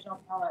to the original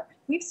color.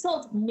 We've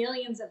sold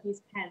millions of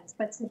these pens,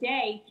 but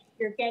today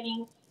you're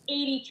getting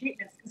 80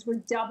 treatments because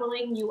we're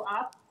doubling you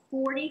up,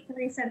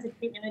 43 cents a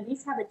treatment, and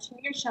these have a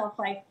 2-year shelf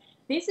life.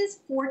 This is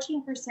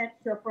 14%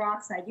 pure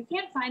peroxide. You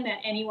can't find that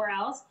anywhere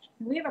else.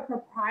 We have a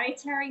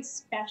proprietary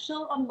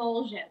special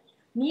emulsion,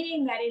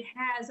 meaning that it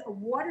has a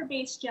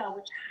water-based gel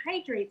which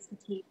hydrates the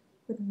teeth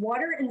with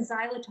water and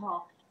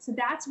xylitol. So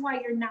that's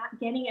why you're not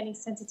getting any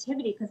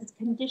sensitivity, because it's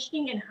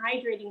conditioning and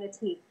hydrating the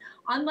teeth.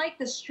 Unlike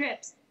the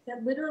strips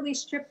that literally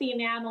strip the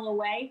enamel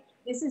away,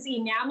 this is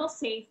enamel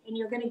safe, and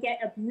you're going to get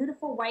a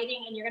beautiful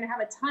whitening, and you're going to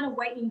have a ton of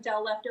whitening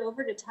gel left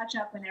over to touch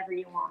up whenever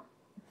you want.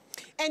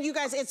 And you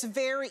guys, it's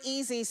very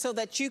easy so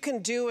that you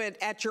can do it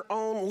at your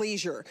own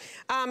leisure.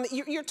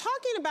 You're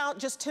talking about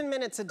just 10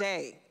 minutes a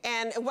day.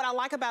 And what I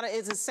like about it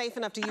is it's safe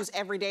enough to use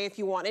every day if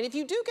you want. And if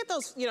you do get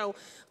those,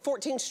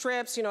 14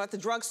 strips, at the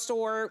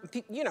drugstore,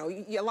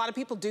 a lot of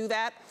people do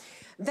that.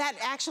 That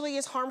actually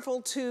is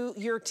harmful to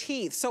your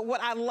teeth. So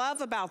what I love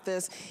about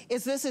this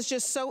is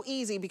just so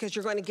easy, because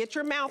you're going to get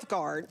your mouth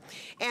guard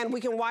and we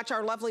can watch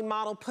our lovely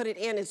model put it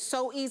in. It's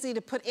so easy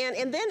to put in.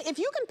 And then if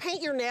you can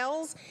paint your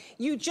nails,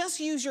 you just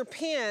use your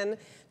pen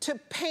to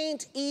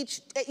paint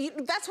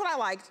that's what I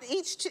like,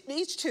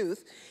 each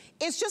tooth.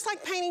 It's just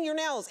like painting your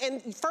nails.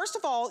 And first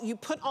of all, you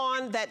put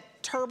on that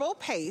turbo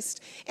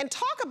paste, and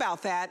talk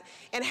about that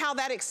and how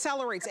that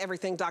accelerates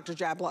everything, Dr.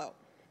 Jablow.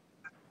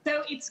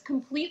 So it's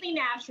completely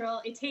natural,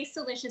 it tastes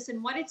delicious,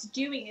 and what it's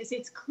doing is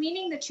it's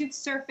cleaning the tooth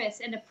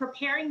surface and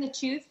preparing the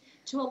tooth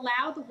to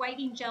allow the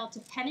whitening gel to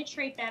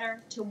penetrate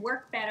better, to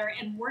work better,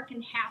 and work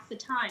in half the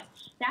time.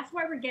 That's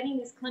why we're getting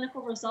these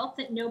clinical results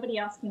that nobody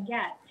else can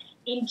get.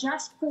 In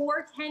just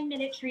 4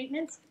 10-minute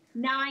treatments,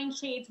 9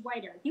 shades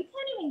whiter. You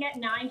can't even get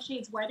 9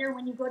 shades whiter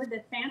when you go to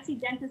the fancy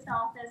dentist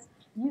office,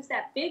 use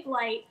that big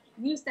light,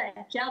 use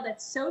that gel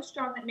that's so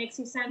strong that makes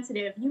you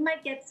sensitive. You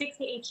might get 6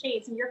 to 8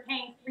 shades, and you're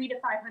paying $300 to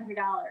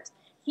 $500.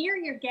 Here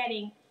you're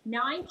getting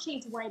 9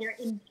 shades whiter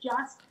in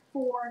just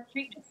 4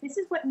 treatments. This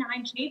is what 9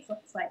 shades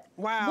looks like.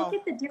 Wow. Look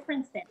at the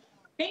difference there.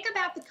 Think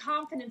about the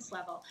confidence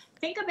level.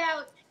 Think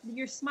about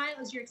your smile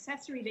as your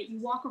accessory that you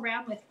walk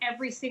around with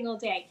every single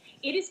day.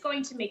 It is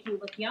going to make you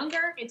look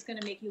younger. It's going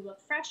to make you look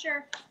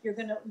fresher. You're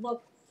going to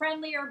look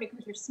friendlier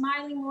because you're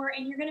smiling more,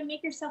 and you're going to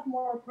make yourself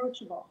more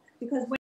approachable. Because when